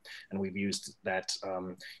and we've used that,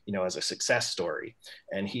 as a success story.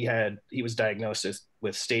 And he was diagnosed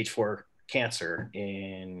with stage 4 cancer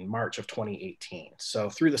in March of 2018. So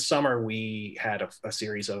through the summer, we had a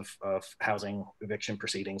series of housing eviction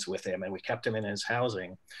proceedings with him and we kept him in his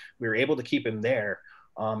housing. We were able to keep him there.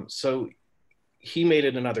 So he made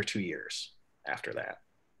it another 2 years after that,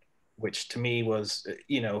 which to me was,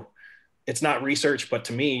 it's not research, but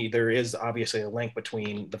to me, there is obviously a link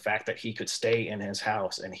between the fact that he could stay in his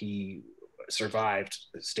house and he survived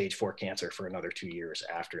stage 4 cancer for another 2 years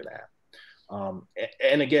after that.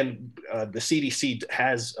 And again, the CDC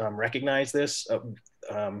has recognized this.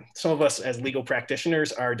 Some of us as legal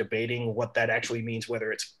practitioners are debating what that actually means,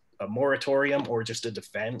 whether it's a moratorium or just a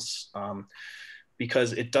defense,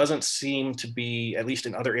 because it doesn't seem to be, at least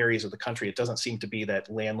in other areas of the country, it doesn't seem to be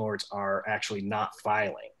that landlords are actually not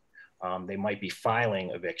filing. They might be filing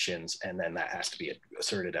evictions and then that has to be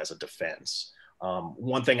asserted as a defense.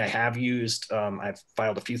 One thing I have used, I've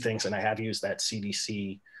filed a few things and I have used that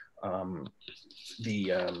CDC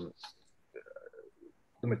the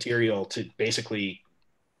material to basically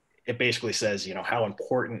says, how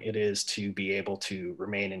important it is to be able to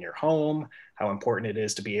remain in your home, how important it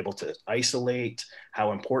is to be able to isolate,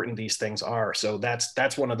 how important these things are. So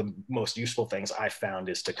that's one of the most useful things I found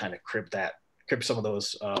is to kind of crib some of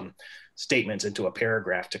those statements into a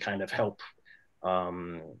paragraph to kind of help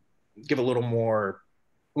give a little more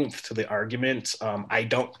oomph to the argument. I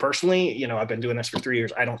don't personally, I've been doing this for 3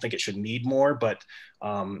 years. I don't think it should need more, but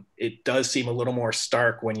it does seem a little more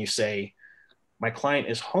stark when you say, my client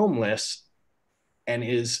is homeless and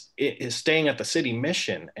is staying at the city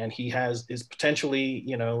mission and he is potentially,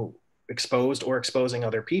 exposed or exposing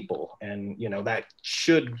other people. And, that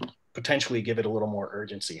should potentially give it a little more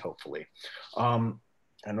urgency, hopefully. I'm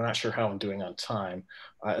not sure how I'm doing on time.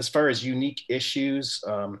 As far as unique issues,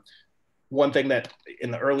 one thing that in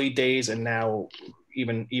the early days and now,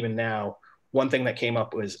 even now, one thing that came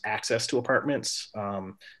up was access to apartments.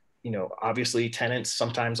 Obviously tenants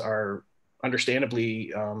sometimes are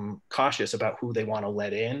understandably cautious about who they want to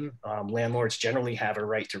let in. Landlords generally have a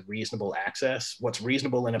right to reasonable access. What's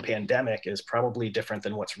reasonable in a pandemic is probably different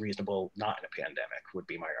than what's reasonable not in a pandemic, would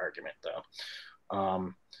be my argument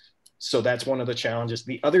though. So that's one of the challenges.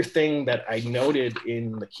 The other thing that I noted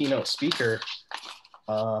in the keynote speaker,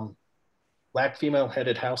 Black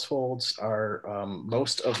female-headed households are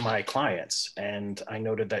most of my clients, and I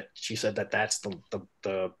noted that she said that that's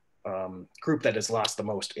the group that has lost the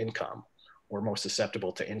most income or most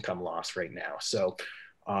susceptible to income loss right now. So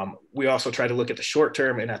we also try to look at the short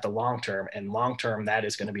term and at the long term, and long term, that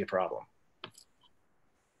is going to be a problem.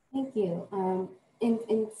 Thank you.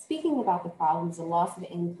 In speaking about the problems, the loss of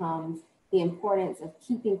incomes, the importance of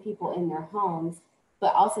keeping people in their homes,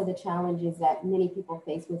 but also the challenges that many people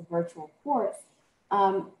face with virtual courts,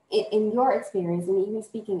 in your experience, and even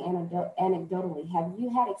speaking anecdotally, have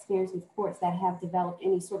you had experience with courts that have developed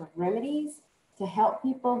any sort of remedies to help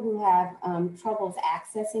people who have troubles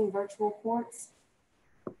accessing virtual courts?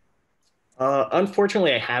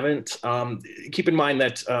 Unfortunately, I haven't. Keep in mind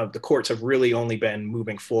that the courts have really only been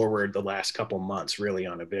moving forward the last couple months, really,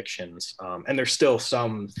 on evictions, and there's still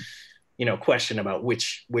some, question about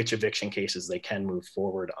which eviction cases they can move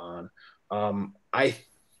forward on.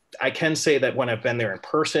 I can say that when I've been there in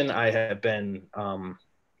person, I have been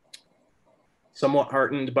somewhat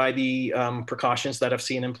heartened by the precautions that I've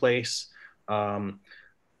seen in place.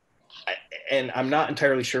 And I'm not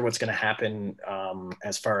entirely sure what's going to happen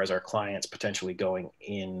as far as our clients potentially going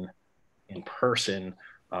in person.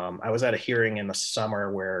 I was at a hearing in the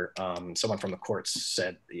summer where someone from the courts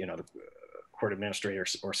said, the court administrator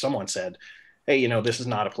or someone said, hey, this is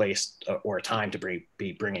not a place or a time to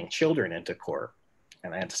be bringing children into court.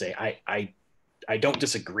 And I had to say, I don't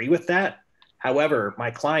disagree with that. However,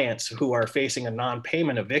 my clients who are facing a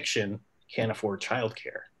non-payment eviction can't afford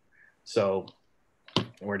childcare. So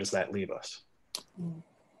where does that leave us?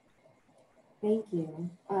 Thank you.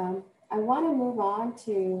 I want to move on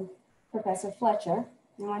to Professor Fletcher.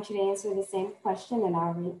 I want you to answer the same question, and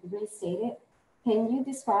I'll restate it. Can you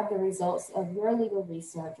describe the results of your legal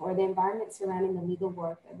research or the environment surrounding the legal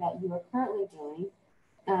work that you are currently doing,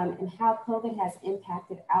 and how COVID has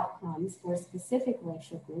impacted outcomes for specific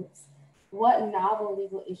racial groups? What novel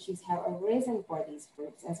legal issues have arisen for these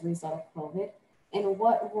groups as a result of COVID? And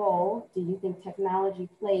what role do you think technology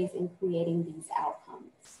plays in creating these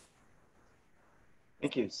outcomes?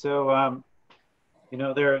 Thank you. So,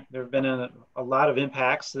 there have been a lot of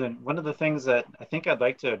impacts. And one of the things that I think I'd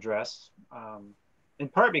like to address, in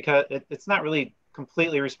part because it's not really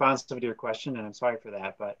completely responsive to your question, and I'm sorry for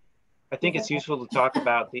that, but I think it's useful to talk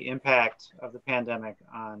about the impact of the pandemic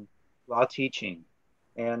on law teaching.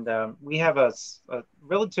 And we have a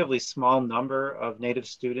relatively small number of Native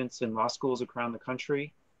students in law schools around the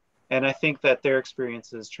country. And I think that their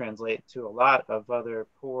experiences translate to a lot of other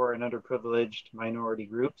poor and underprivileged minority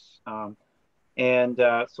groups. So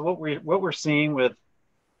what we're seeing with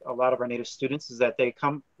a lot of our Native students is that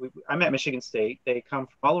I'm at Michigan State, they come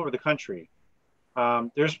from all over the country.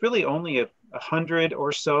 There's really only 100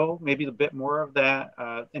 or so, maybe a bit more of that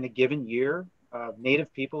in a given year.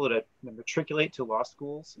 Native people that matriculate to law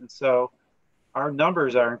schools. And so our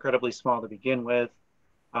numbers are incredibly small to begin with.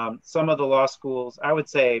 Some of the law schools, I would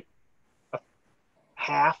say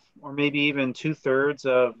half or maybe even 2/3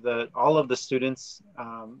 of all of the students,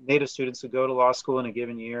 Native students who go to law school in a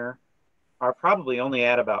given year are probably only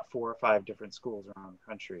at about 4 or 5 different schools around the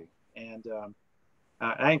country. And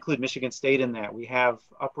I include Michigan State in that. We have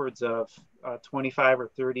upwards of 25 or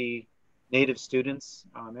 30 Native students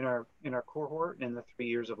in our cohort in the 3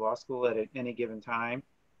 years of law school at any given time.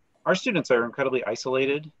 Our students are incredibly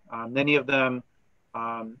isolated. Many of them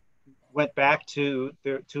went back to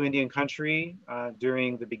Indian country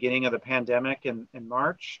during the beginning of the pandemic in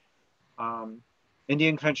March.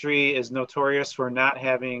 Indian country is notorious for not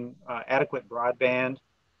having adequate broadband.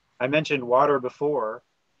 I mentioned water before,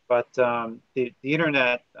 but the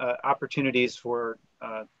internet opportunities for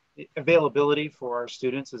availability for our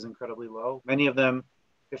students is incredibly low. Many of them,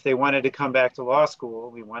 if they wanted to come back to law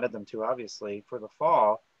school, we wanted them to obviously for the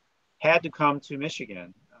fall, had to come to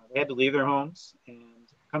Michigan. They had to leave their homes and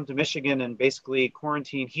come to Michigan and basically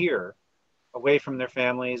quarantine here, away from their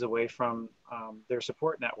families, away from their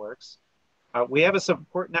support networks. We have a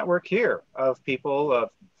support network here of people, of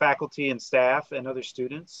faculty and staff and other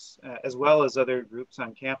students, as well as other groups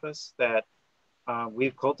on campus that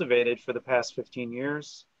we've cultivated for the past 15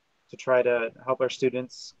 years to try to help our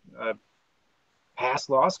students pass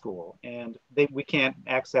law school. And we can't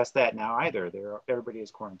access that now either. Everybody is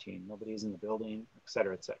quarantined, nobody's in the building, et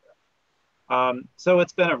cetera, et cetera. So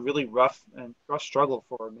it's been a really rough struggle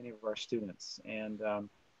for many of our students. And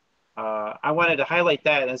I wanted to highlight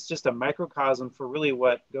that as just a microcosm for really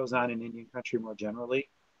what goes on in Indian country more generally.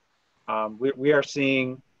 We are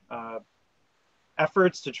seeing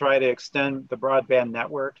efforts to try to extend the broadband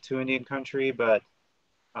network to Indian country, but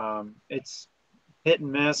it's hit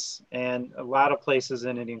and miss in a lot of places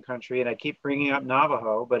in Indian country. And I keep bringing up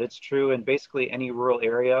Navajo, but it's true in basically any rural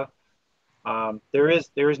area. There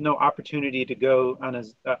is no opportunity to go on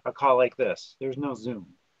a call like this. There's no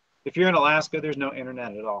Zoom. If you're in Alaska, there's no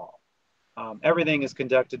internet at all. Everything is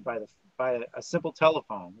conducted by a simple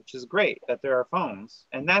telephone, which is great that there are phones,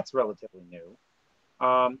 and that's relatively new.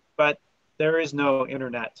 But there is no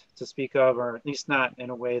internet to speak of, or at least not in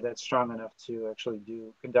a way that's strong enough to actually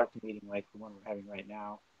conduct a meeting like the one we're having right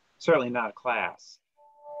now. Certainly not a class.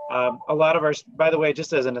 A lot of our, by the way,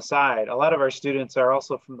 just as an aside, a lot of our students are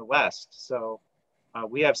also from the West. So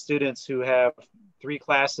we have students who have 3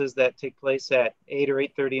 classes that take place at 8 or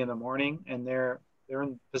 8:30 in the morning, and they're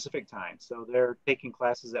in Pacific time. So they're taking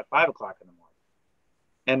classes at 5 o'clock in the morning.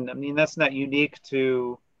 And I mean, that's not unique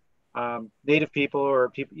to Native people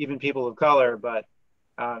or even people of color, but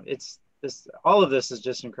all of this is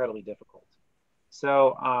just incredibly difficult.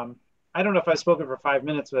 So I don't know if I've spoken for 5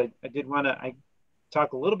 minutes, but I did want to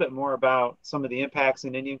talk a little bit more about some of the impacts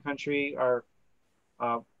in Indian country.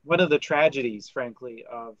 One of the tragedies, frankly,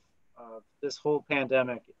 of this whole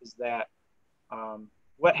pandemic is that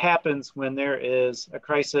what happens when there is a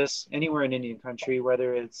crisis anywhere in Indian country,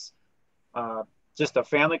 whether it's just a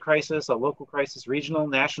family crisis, a local crisis, regional,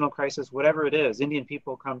 national crisis, whatever it is, Indian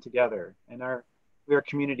people come together, and we are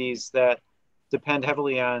communities that depend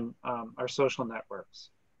heavily on our social networks.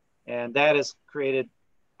 And that has created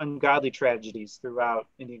ungodly tragedies throughout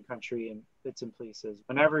Indian country and bits and pieces.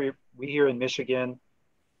 Whenever we hear in Michigan,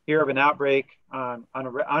 hear of an outbreak on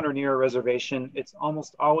or near a reservation, it's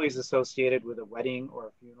almost always associated with a wedding or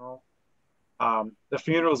a funeral. The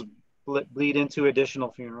funerals bleed into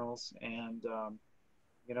additional funerals, and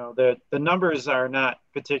you know, the numbers are not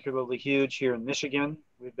particularly huge here in Michigan.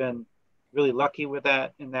 We've been really lucky with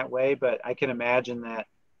that in that way, but I can imagine that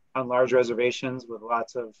on large reservations with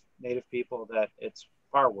lots of Native people that it's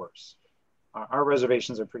far worse. Our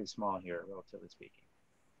reservations are pretty small here, relatively speaking.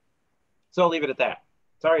 So I'll leave it at that.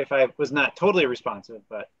 Sorry if I was not totally responsive,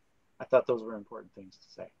 but I thought those were important things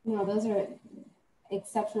to say. No, those are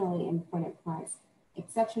exceptionally important points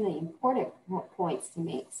to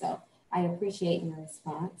make. So I appreciate your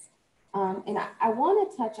response. And I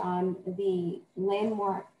want to touch on the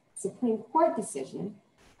landmark Supreme Court decision,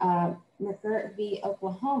 McGirt v.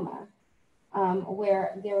 Oklahoma,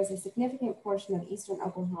 where there was a significant portion of eastern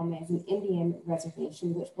Oklahoma as an Indian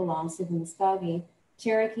reservation, which belongs to the Muskogee,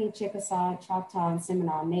 Cherokee, Chickasaw, Choctaw, and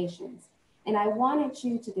Seminole nations. And I wanted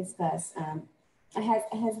you to discuss,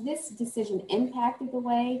 has this decision impacted the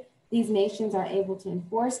way these nations are able to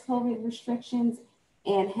enforce COVID restrictions?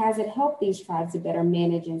 And has it helped these tribes to better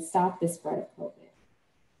manage and stop the spread of COVID?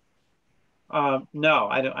 No,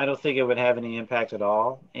 I don't think it would have any impact at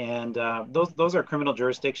all. And those are criminal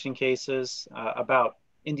jurisdiction cases about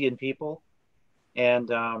Indian people.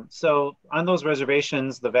 And so on those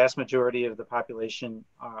reservations, the vast majority of the population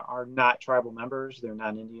are not tribal members. They're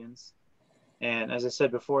non-Indians. And as I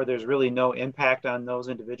said before, there's really no impact on those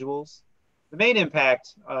individuals. The main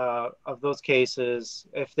impact of those cases,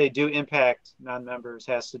 if they do impact non-members,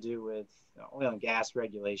 has to do with oil and gas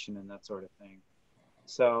regulation and that sort of thing.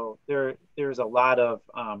 So there's a lot of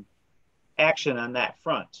action on that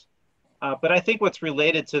front. But I think what's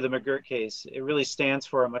related to the McGirt case, it really stands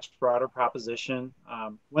for a much broader proposition.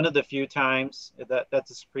 One of the few times that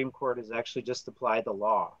the Supreme Court has actually just applied the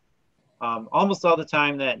law. Almost all the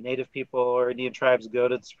time that Native people or Indian tribes go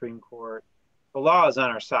to the Supreme Court, the law is on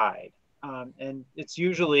our side. And it's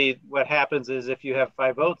usually what happens is if you have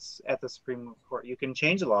 5 votes at the Supreme Court, you can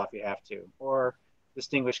change the law if you have to, or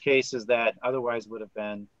distinguish cases that otherwise would have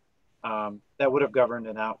been, that would have governed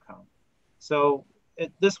an outcome. So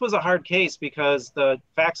this was a hard case because the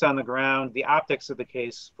facts on the ground, the optics of the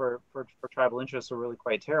case for tribal interests were really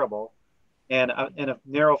quite terrible. And in a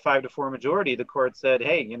narrow 5-4 majority, the court said,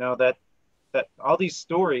 hey, you know, that all these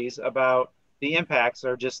stories about the impacts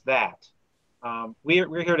are just that.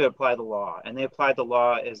 We're here to apply the law, and they applied the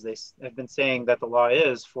law as they have been saying that the law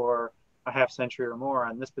is for a half century or more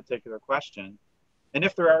on this particular question. And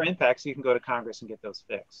if there are impacts, you can go to Congress and get those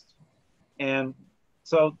fixed. And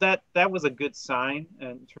so that was a good sign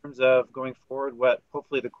in terms of going forward, what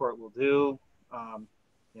hopefully the court will do.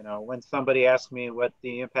 You know, when somebody asks me what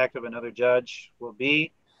the impact of another judge will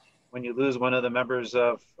be, when you lose one of the members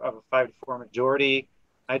of a 5-4 majority,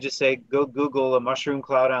 I just say, go Google a mushroom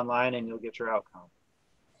cloud online and you'll get your outcome.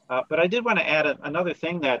 But I did want to add another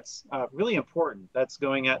thing that's really important that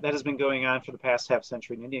has been going on for the past half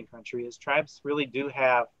century in Indian country is tribes really do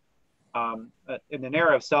have, in an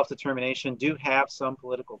era of self-determination, do have some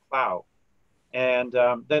political clout. And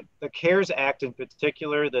the CARES Act in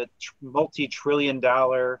particular, the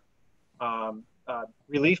multi-trillion-dollar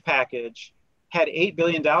relief package, had $8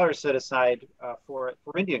 billion set aside for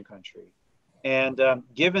Indian country. And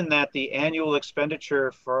given that the annual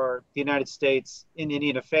expenditure for the United States in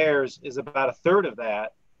Indian affairs is about 1/3 of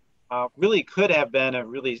that, really could have been a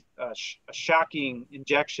really a shocking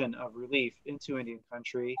injection of relief into Indian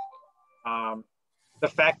country. The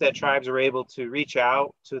fact that tribes are able to reach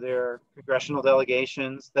out to their congressional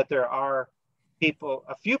delegations, that there are people,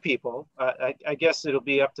 a few people, I guess it'll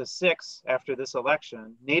be up to 6 after this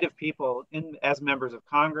election, Native people as members of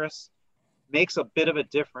Congress, makes a bit of a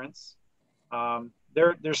difference.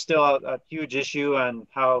 There's still a huge issue on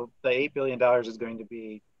how the $8 billion is going to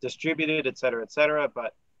be distributed, et cetera,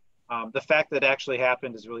 but the fact that it actually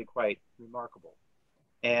happened is really quite remarkable.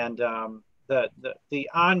 And the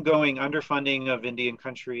ongoing underfunding of Indian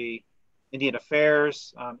country, Indian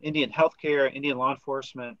affairs, Indian healthcare, Indian law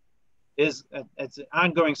enforcement it's an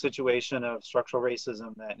ongoing situation of structural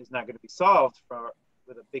racism that is not going to be solved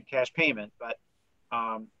with a big cash payment, but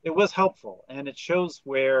it was helpful, and it shows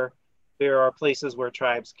where there are places where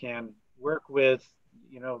tribes can work with,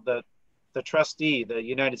 the trustee, the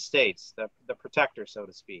United States, the protector, so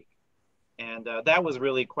to speak. And that was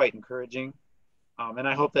really quite encouraging. And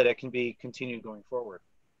I hope that it can be continued going forward.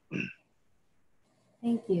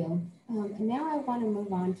 Thank you. And now I want to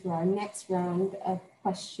move on to our next round of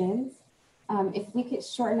questions. If we could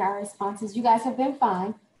shorten our responses, you guys have been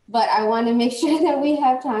fine, but I want to make sure that we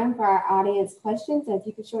have time for our audience questions. So if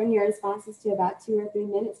you could shorten your responses to about 2 or 3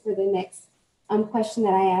 minutes for the next question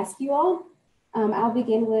that I ask you all. I'll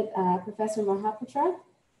begin with Professor Mohapatra.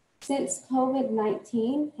 Since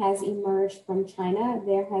COVID-19 has emerged from China,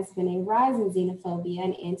 there has been a rise in xenophobia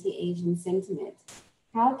and anti-Asian sentiment.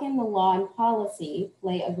 How can the law and policy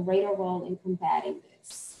play a greater role in combating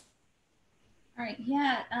this? All right,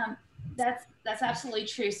 yeah, that's absolutely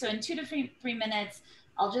true. So in 2 to 3 minutes,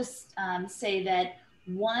 I'll just say that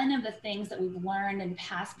one of the things that we've learned in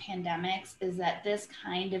past pandemics is that this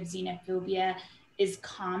kind of xenophobia is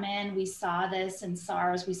common. We saw this in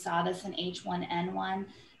SARS, we saw this in H1N1.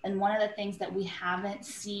 And one of the things that we haven't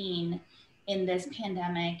seen in this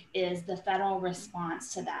pandemic is the federal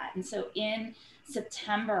response to that. And so in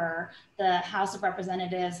September, the House of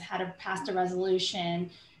Representatives passed a resolution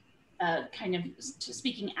kind of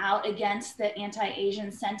speaking out against the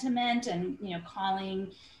anti-Asian sentiment and,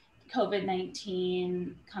 calling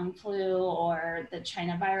COVID-19 Kung flu or the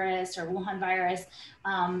China virus or Wuhan virus.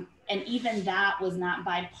 And even that was not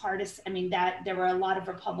bipartisan. I mean, there were a lot of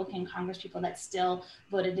Republican congresspeople that still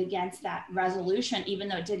voted against that resolution, even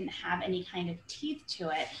though it didn't have any kind of teeth to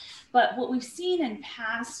it. But what we've seen in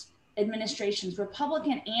past administrations,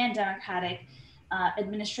 Republican and Democratic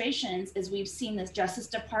administrations, is we've seen the Justice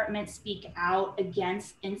Department speak out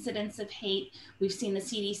against incidents of hate. We've seen the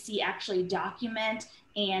CDC actually document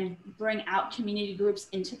and bring out community groups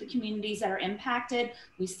into the communities that are impacted.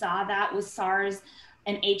 We saw that with SARS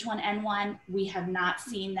and H1N1. We have not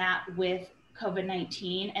seen that with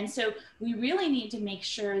COVID-19. And so we really need to make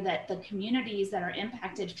sure that the communities that are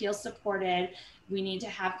impacted feel supported. We need to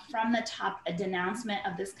have from the top a denouncement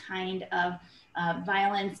of this kind of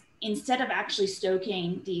violence instead of actually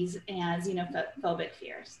stoking these xenophobic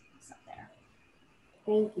fears. So there.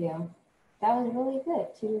 Thank you. That was really good,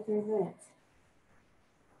 2 to 3 minutes.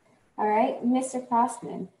 All right, Mr.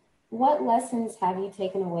 Crossman, what lessons have you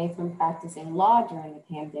taken away from practicing law during the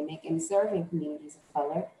pandemic and serving communities of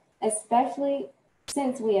color, especially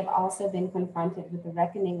since we have also been confronted with the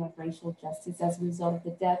reckoning of racial justice as a result of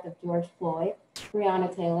the death of George Floyd,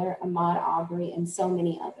 Breonna Taylor, Ahmaud Arbery, and so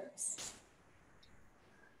many others?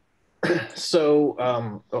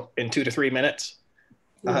 So in 2 to 3 minutes,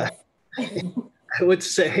 Yes. I would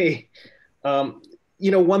say,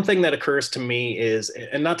 one thing that occurs to me is,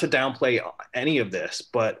 and not to downplay any of this,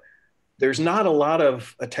 but there's not a lot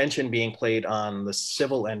of attention being played on the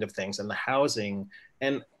civil end of things and the housing.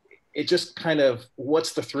 And it just kind of,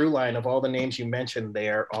 what's the through line of all the names you mentioned? They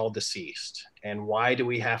are all deceased. And why do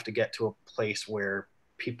we have to get to a place where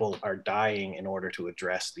people are dying in order to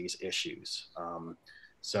address these issues?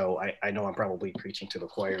 So I know I'm probably preaching to the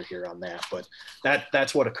choir here on that, but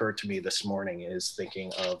that's what occurred to me this morning, is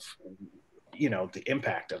thinking of, the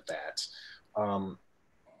impact of that.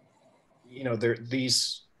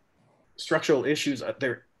 These structural issues,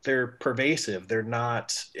 they're pervasive. They're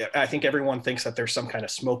not, I think everyone thinks that there's some kind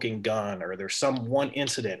of smoking gun, or there's some one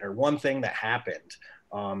incident or one thing that happened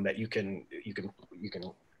that you can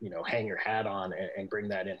hang your hat on and bring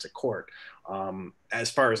that into court.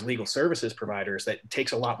 As far as legal services providers, that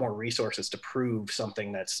takes a lot more resources to prove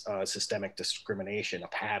something that's systemic discrimination, a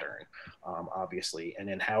pattern, obviously. And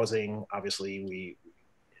in housing, obviously,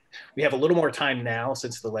 we have a little more time now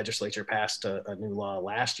since the legislature passed a new law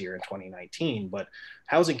last year in 2019, but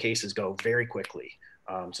housing cases go very quickly.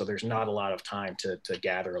 So there's not a lot of time to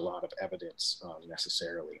gather a lot of evidence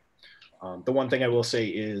necessarily. The one thing I will say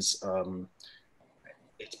is,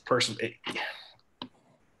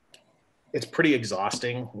 it's pretty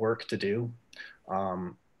exhausting work to do.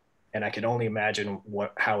 And I can only imagine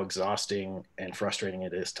how exhausting and frustrating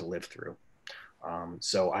it is to live through.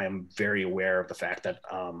 So I am very aware of the fact that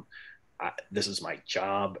this is my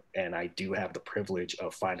job, and I do have the privilege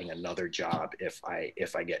of finding another job if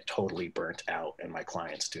I get totally burnt out, and my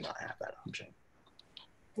clients do not have that option.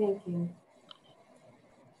 Thank you.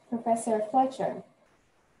 Professor Fletcher,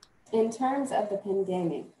 in terms of the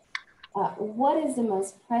pandemic, what is the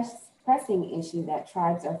most pressing issue that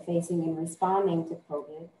tribes are facing in responding to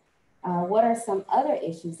COVID? What are some other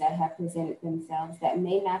issues that have presented themselves that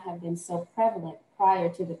may not have been so prevalent prior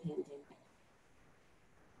to the pandemic?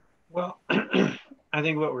 Well, I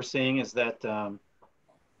think what we're seeing is that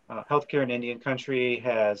healthcare in Indian country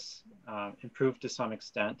has improved to some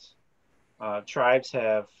extent. Tribes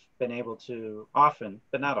have been able to often,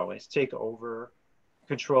 but not always, take over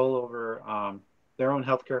control over their own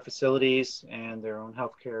healthcare facilities and their own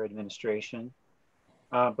healthcare administration.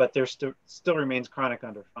 But there still remains chronic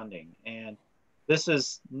underfunding. And this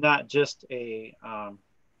is not just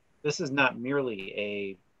this is not merely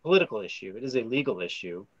a political issue, it is a legal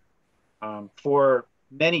issue. For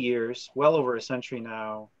many years, well over a century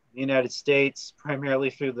now, the United States,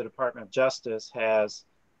 primarily through the Department of Justice, has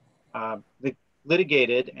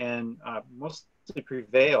litigated and mostly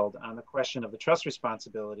prevailed on the question of the trust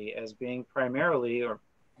responsibility as being primarily or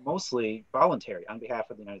mostly voluntary on behalf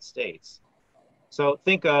of the United States. So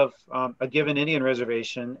think of a given Indian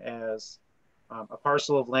reservation as a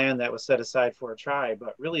parcel of land that was set aside for a tribe,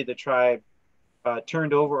 but really the tribe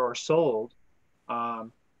turned over or sold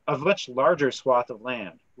a much larger swath of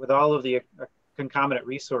land with all of the concomitant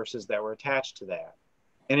resources that were attached to that.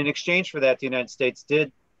 And in exchange for that, the United States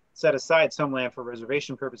did set aside some land for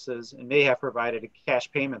reservation purposes and may have provided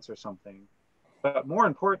cash payments or something. But more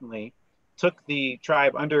importantly, took the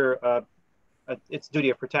tribe under its duty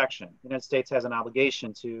of protection. The United States has an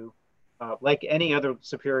obligation to, like any other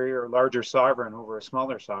superior or larger sovereign over a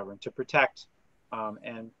smaller sovereign, to protect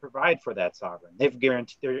and provide for that sovereign. They've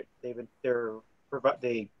guaranteed,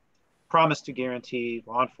 they promise to guarantee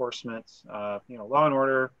law enforcement, law and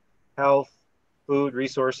order, health, food,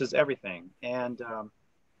 resources, everything. And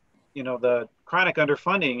the chronic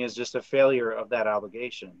underfunding is just a failure of that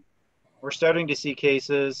obligation. We're starting to see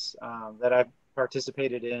cases that I've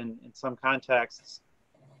participated in some contexts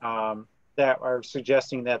that are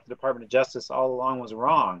suggesting that the Department of Justice all along was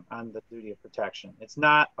wrong on the duty of protection. It's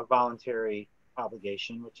not a voluntary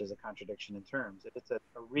obligation, which is a contradiction in terms. It's a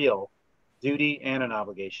real duty and an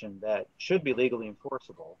obligation that should be legally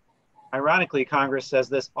enforceable. Ironically, Congress says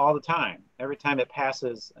this all the time. Every time it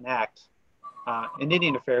passes an act in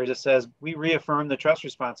Indian affairs, it says, we reaffirm the trust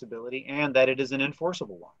responsibility and that it is an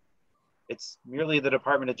enforceable one. It's merely the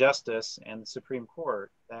Department of Justice and the Supreme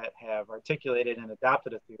Court that have articulated and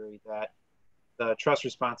adopted a theory that the trust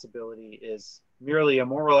responsibility is merely a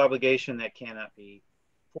moral obligation that cannot be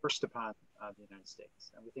forced upon the United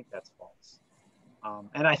States. And we think that's false.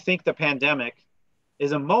 And I think the pandemic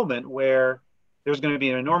is a moment where there's going to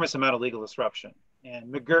be an enormous amount of legal disruption.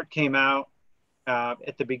 And McGirt came out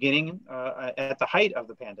at the beginning, at the height of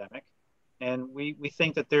the pandemic. And we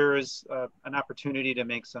think that there is an opportunity to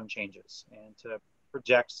make some changes and to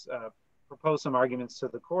propose some arguments to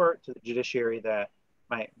the court, to the judiciary that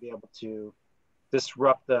might be able to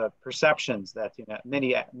disrupt the perceptions that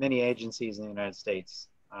many agencies in the United States,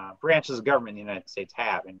 branches of government in the United States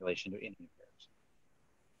have in relation to Indian affairs.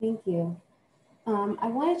 Thank you. I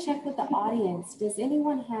want to check with the audience. Does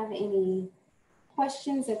anyone have any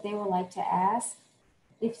questions that they would like to ask?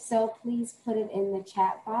 If so, please put it in the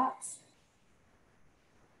chat box.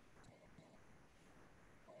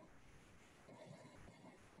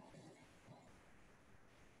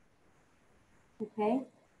 Okay.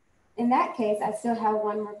 In that case, I still have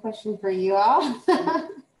one more question for you all.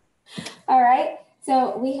 All right.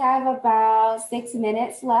 So we have about 6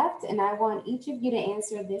 minutes left, and I want each of you to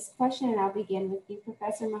answer this question, and I'll begin with you,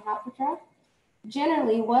 Professor Mahapatra.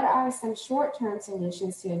 Generally, what are some short-term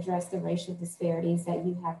solutions to address the racial disparities that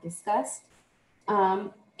you have discussed?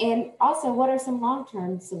 And also, what are some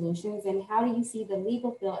long-term solutions, and how do you see the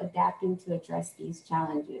legal field adapting to address these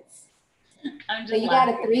challenges? So you got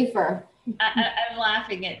a threefer. I'm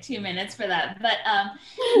laughing at 2 minutes for that, but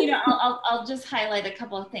I'll just highlight a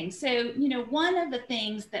couple of things. So, one of the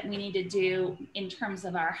things that we need to do in terms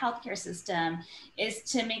of our healthcare system is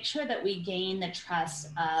to make sure that we gain the trust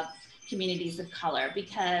of communities of color,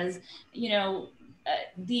 because,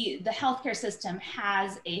 the healthcare system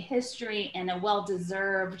has a history and a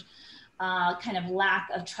well-deserved kind of lack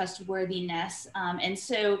of trustworthiness. And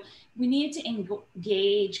so we need to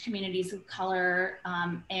engage communities of color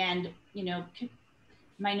and,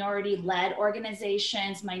 minority-led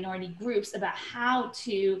organizations, minority groups about how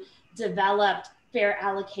to develop fair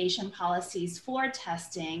allocation policies for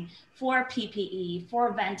testing, for PPE,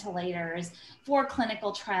 for ventilators, for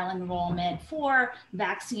clinical trial enrollment, for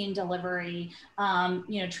vaccine delivery,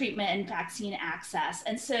 treatment and vaccine access.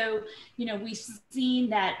 And so, we've seen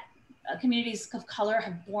that communities of color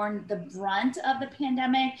have borne the brunt of the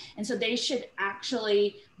pandemic. And so they should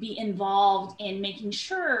actually be involved in making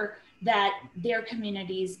sure that their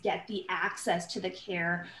communities get the access to the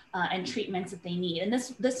care and treatments that they need. And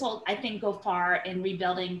this will, I think, go far in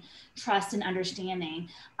rebuilding trust and understanding.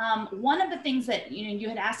 One of the things that, you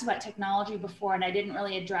had asked about technology before, and I didn't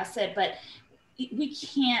really address it, but we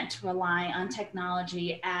can't rely on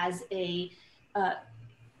technology as a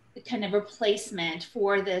kind of replacement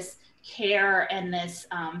for this care and this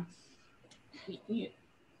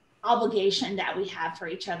obligation that we have for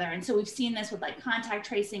each other. And so we've seen this with like contact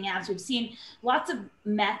tracing apps. We've seen lots of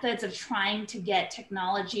methods of trying to get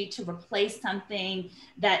technology to replace something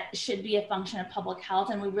that should be a function of public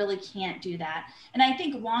health, and we really can't do that. And I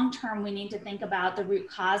think long-term, we need to think about the root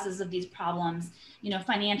causes of these problems,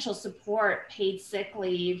 financial support, paid sick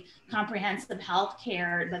leave, comprehensive health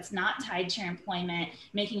care that's not tied to your employment,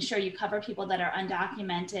 making sure you cover people that are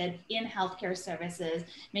undocumented in healthcare services,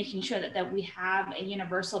 making sure that we have a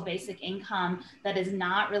universal basic income that is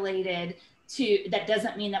not related to, that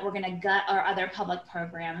doesn't mean that we're going to gut our other public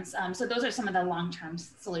programs. So those are some of the long-term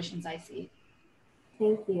solutions I see.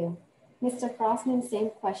 Thank you. Mr. Frostman, same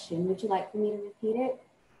question. Would you like for me to repeat it?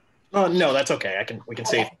 Oh, no, that's okay. We can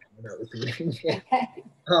save it. Yeah. Okay.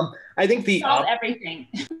 I think the solve everything.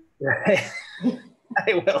 Right.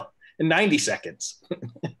 I will in 90 seconds.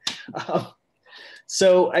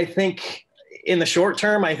 So I think in the short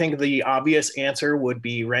term, I think the obvious answer would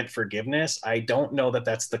be rent forgiveness. I don't know that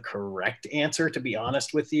that's the correct answer, to be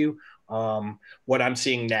honest with you. What I'm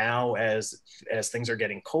seeing now as things are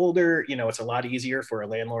getting colder, it's a lot easier for a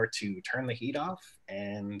landlord to turn the heat off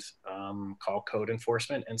and call code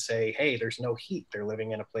enforcement and say, hey, there's no heat. They're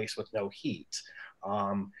living in a place with no heat.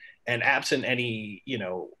 And absent any,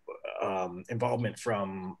 involvement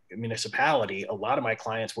from a municipality, a lot of my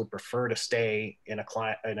clients would prefer to stay in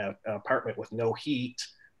an apartment with no heat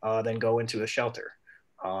than go into a shelter,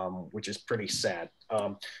 which is pretty sad.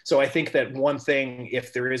 So I think that one thing,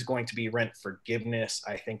 if there is going to be rent forgiveness,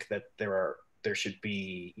 I think that there should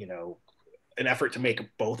be, an effort to make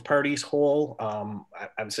both parties whole.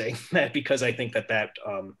 I'm saying that because I think that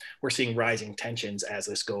we're seeing rising tensions as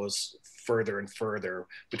this goes further and further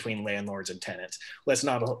between landlords and tenants. Let's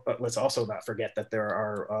also not forget that there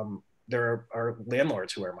are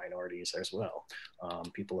landlords who are minorities as well,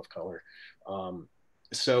 people of color.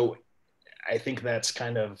 So I think that's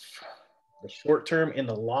kind of the short term. In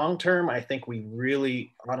the long term, I think we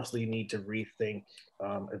really honestly need to rethink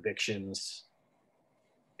evictions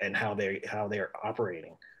and how they're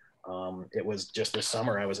operating. It was just this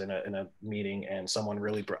summer, I was in a meeting and someone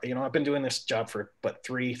really, I've been doing this job for but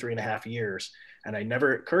 3.5 years. And it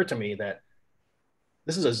never occurred to me that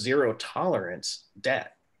this is a zero tolerance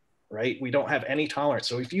debt, right? We don't have any tolerance.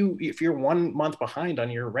 So if you're 1 month behind on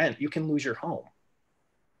your rent, you can lose your home.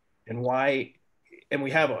 And we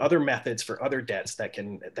have other methods for other debts that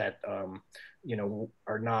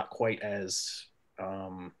are not quite as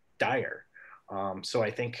dire. So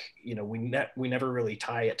I think, we never really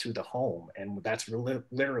tie it to the home. And that's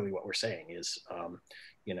literally what we're saying is,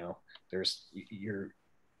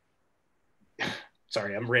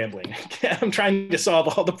 sorry, I'm rambling. I'm trying to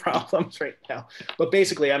solve all the problems right now. But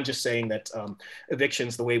basically, I'm just saying that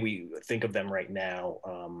evictions, the way we think of them right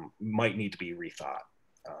now, might need to be rethought.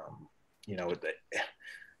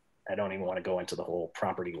 I don't even want to go into the whole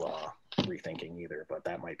property law rethinking either, but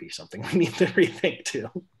that might be something we need to rethink too.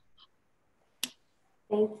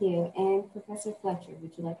 Thank you. And Professor Fletcher,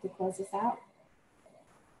 would you like to close this out?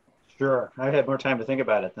 Sure. I've had more time to think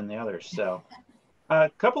about it than the others. So a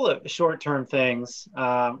couple of short-term things.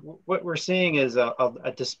 What we're seeing is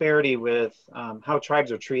a disparity with how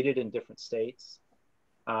tribes are treated in different states.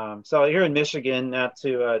 So here in Michigan, not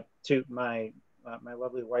to toot my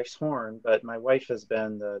lovely wife's horn, but my wife has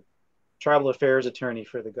been the tribal affairs attorney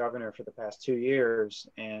for the governor for the past 2 years,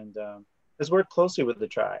 and has worked closely with the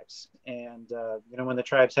tribes. And when the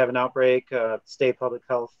tribes have an outbreak, state public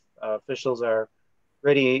health officials are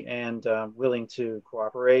ready and willing to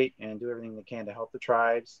cooperate and do everything they can to help the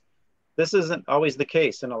tribes. This isn't always the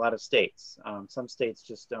case in a lot of states. Some states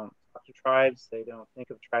just don't talk to tribes. They don't think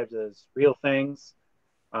of tribes as real things.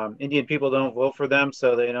 Indian people don't vote for them,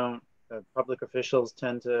 so they don't public officials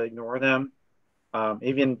tend to ignore them,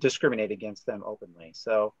 even discriminate against them openly.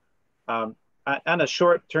 So on a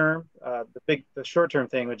short term, the short term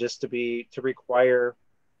thing would just to require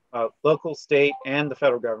local, state, and the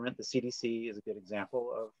federal government, the CDC is a good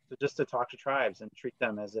example of just to talk to tribes and treat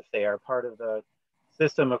them as if they are part of the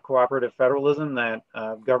system of cooperative federalism that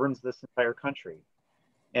governs this entire country.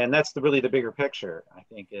 And that's really the bigger picture, I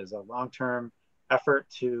think, is a long-term effort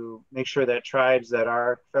to make sure that tribes that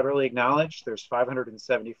are federally acknowledged, there's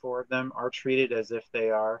 574 of them, are treated as if they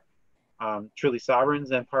are truly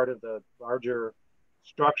sovereigns and part of the larger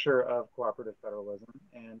structure of cooperative federalism.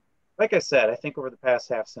 And like I said, I think over the past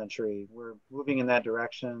half century, we're moving in that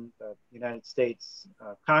direction. The United States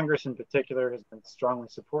Congress in particular has been strongly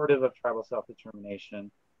supportive of tribal self-determination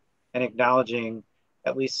and acknowledging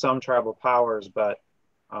at least some tribal powers, but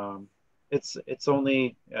it's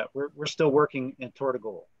only, we're still working toward a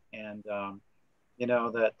goal. And you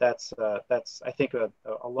know, that's I think a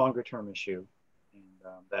longer term issue,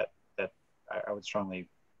 and that I would strongly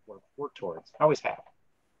work towards. I always have.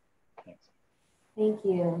 Thanks. Thank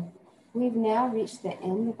you. We've now reached the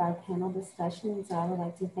end of our panel discussion, so I would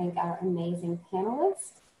like to thank our amazing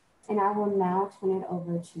panelists, and I will now turn it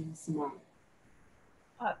over to Simone.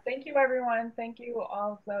 Thank you, everyone. Thank you,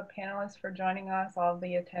 all of the panelists, for joining us, all of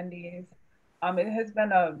the attendees. It has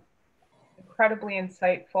been an incredibly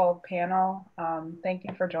insightful panel. Thank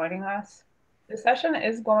you for joining us. The session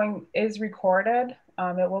is recorded.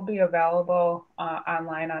 It will be available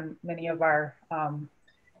online on many of our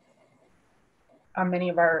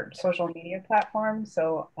social media platforms.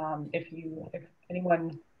 So if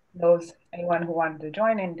anyone knows anyone who wanted to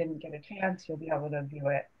join and didn't get a chance, you'll be able to view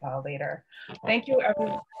it later. Thank you,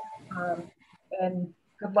 everyone, and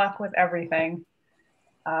good luck with everything.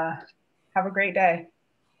 Have a great day.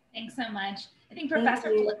 Thanks so much. I think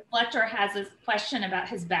Professor Fletcher has a question about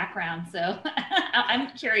his background, so I'm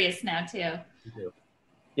curious now too.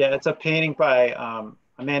 Yeah, it's a painting by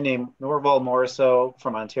a man named Norval Morisseau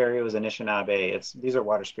from Ontario, is Anishinaabe. These are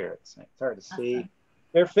water spirits. It's hard to see. Awesome.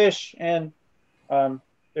 They're fish, and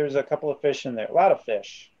there's a couple of fish in there, a lot of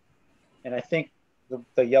fish. And I think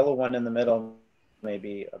the yellow one in the middle may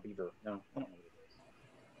be a beaver. No, I don't know what it is.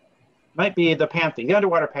 Might be the panther, the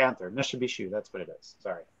underwater panther, Mishabishu, that's what it is.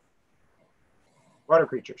 Sorry. Water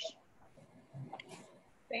creatures.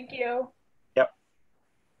 Thank you.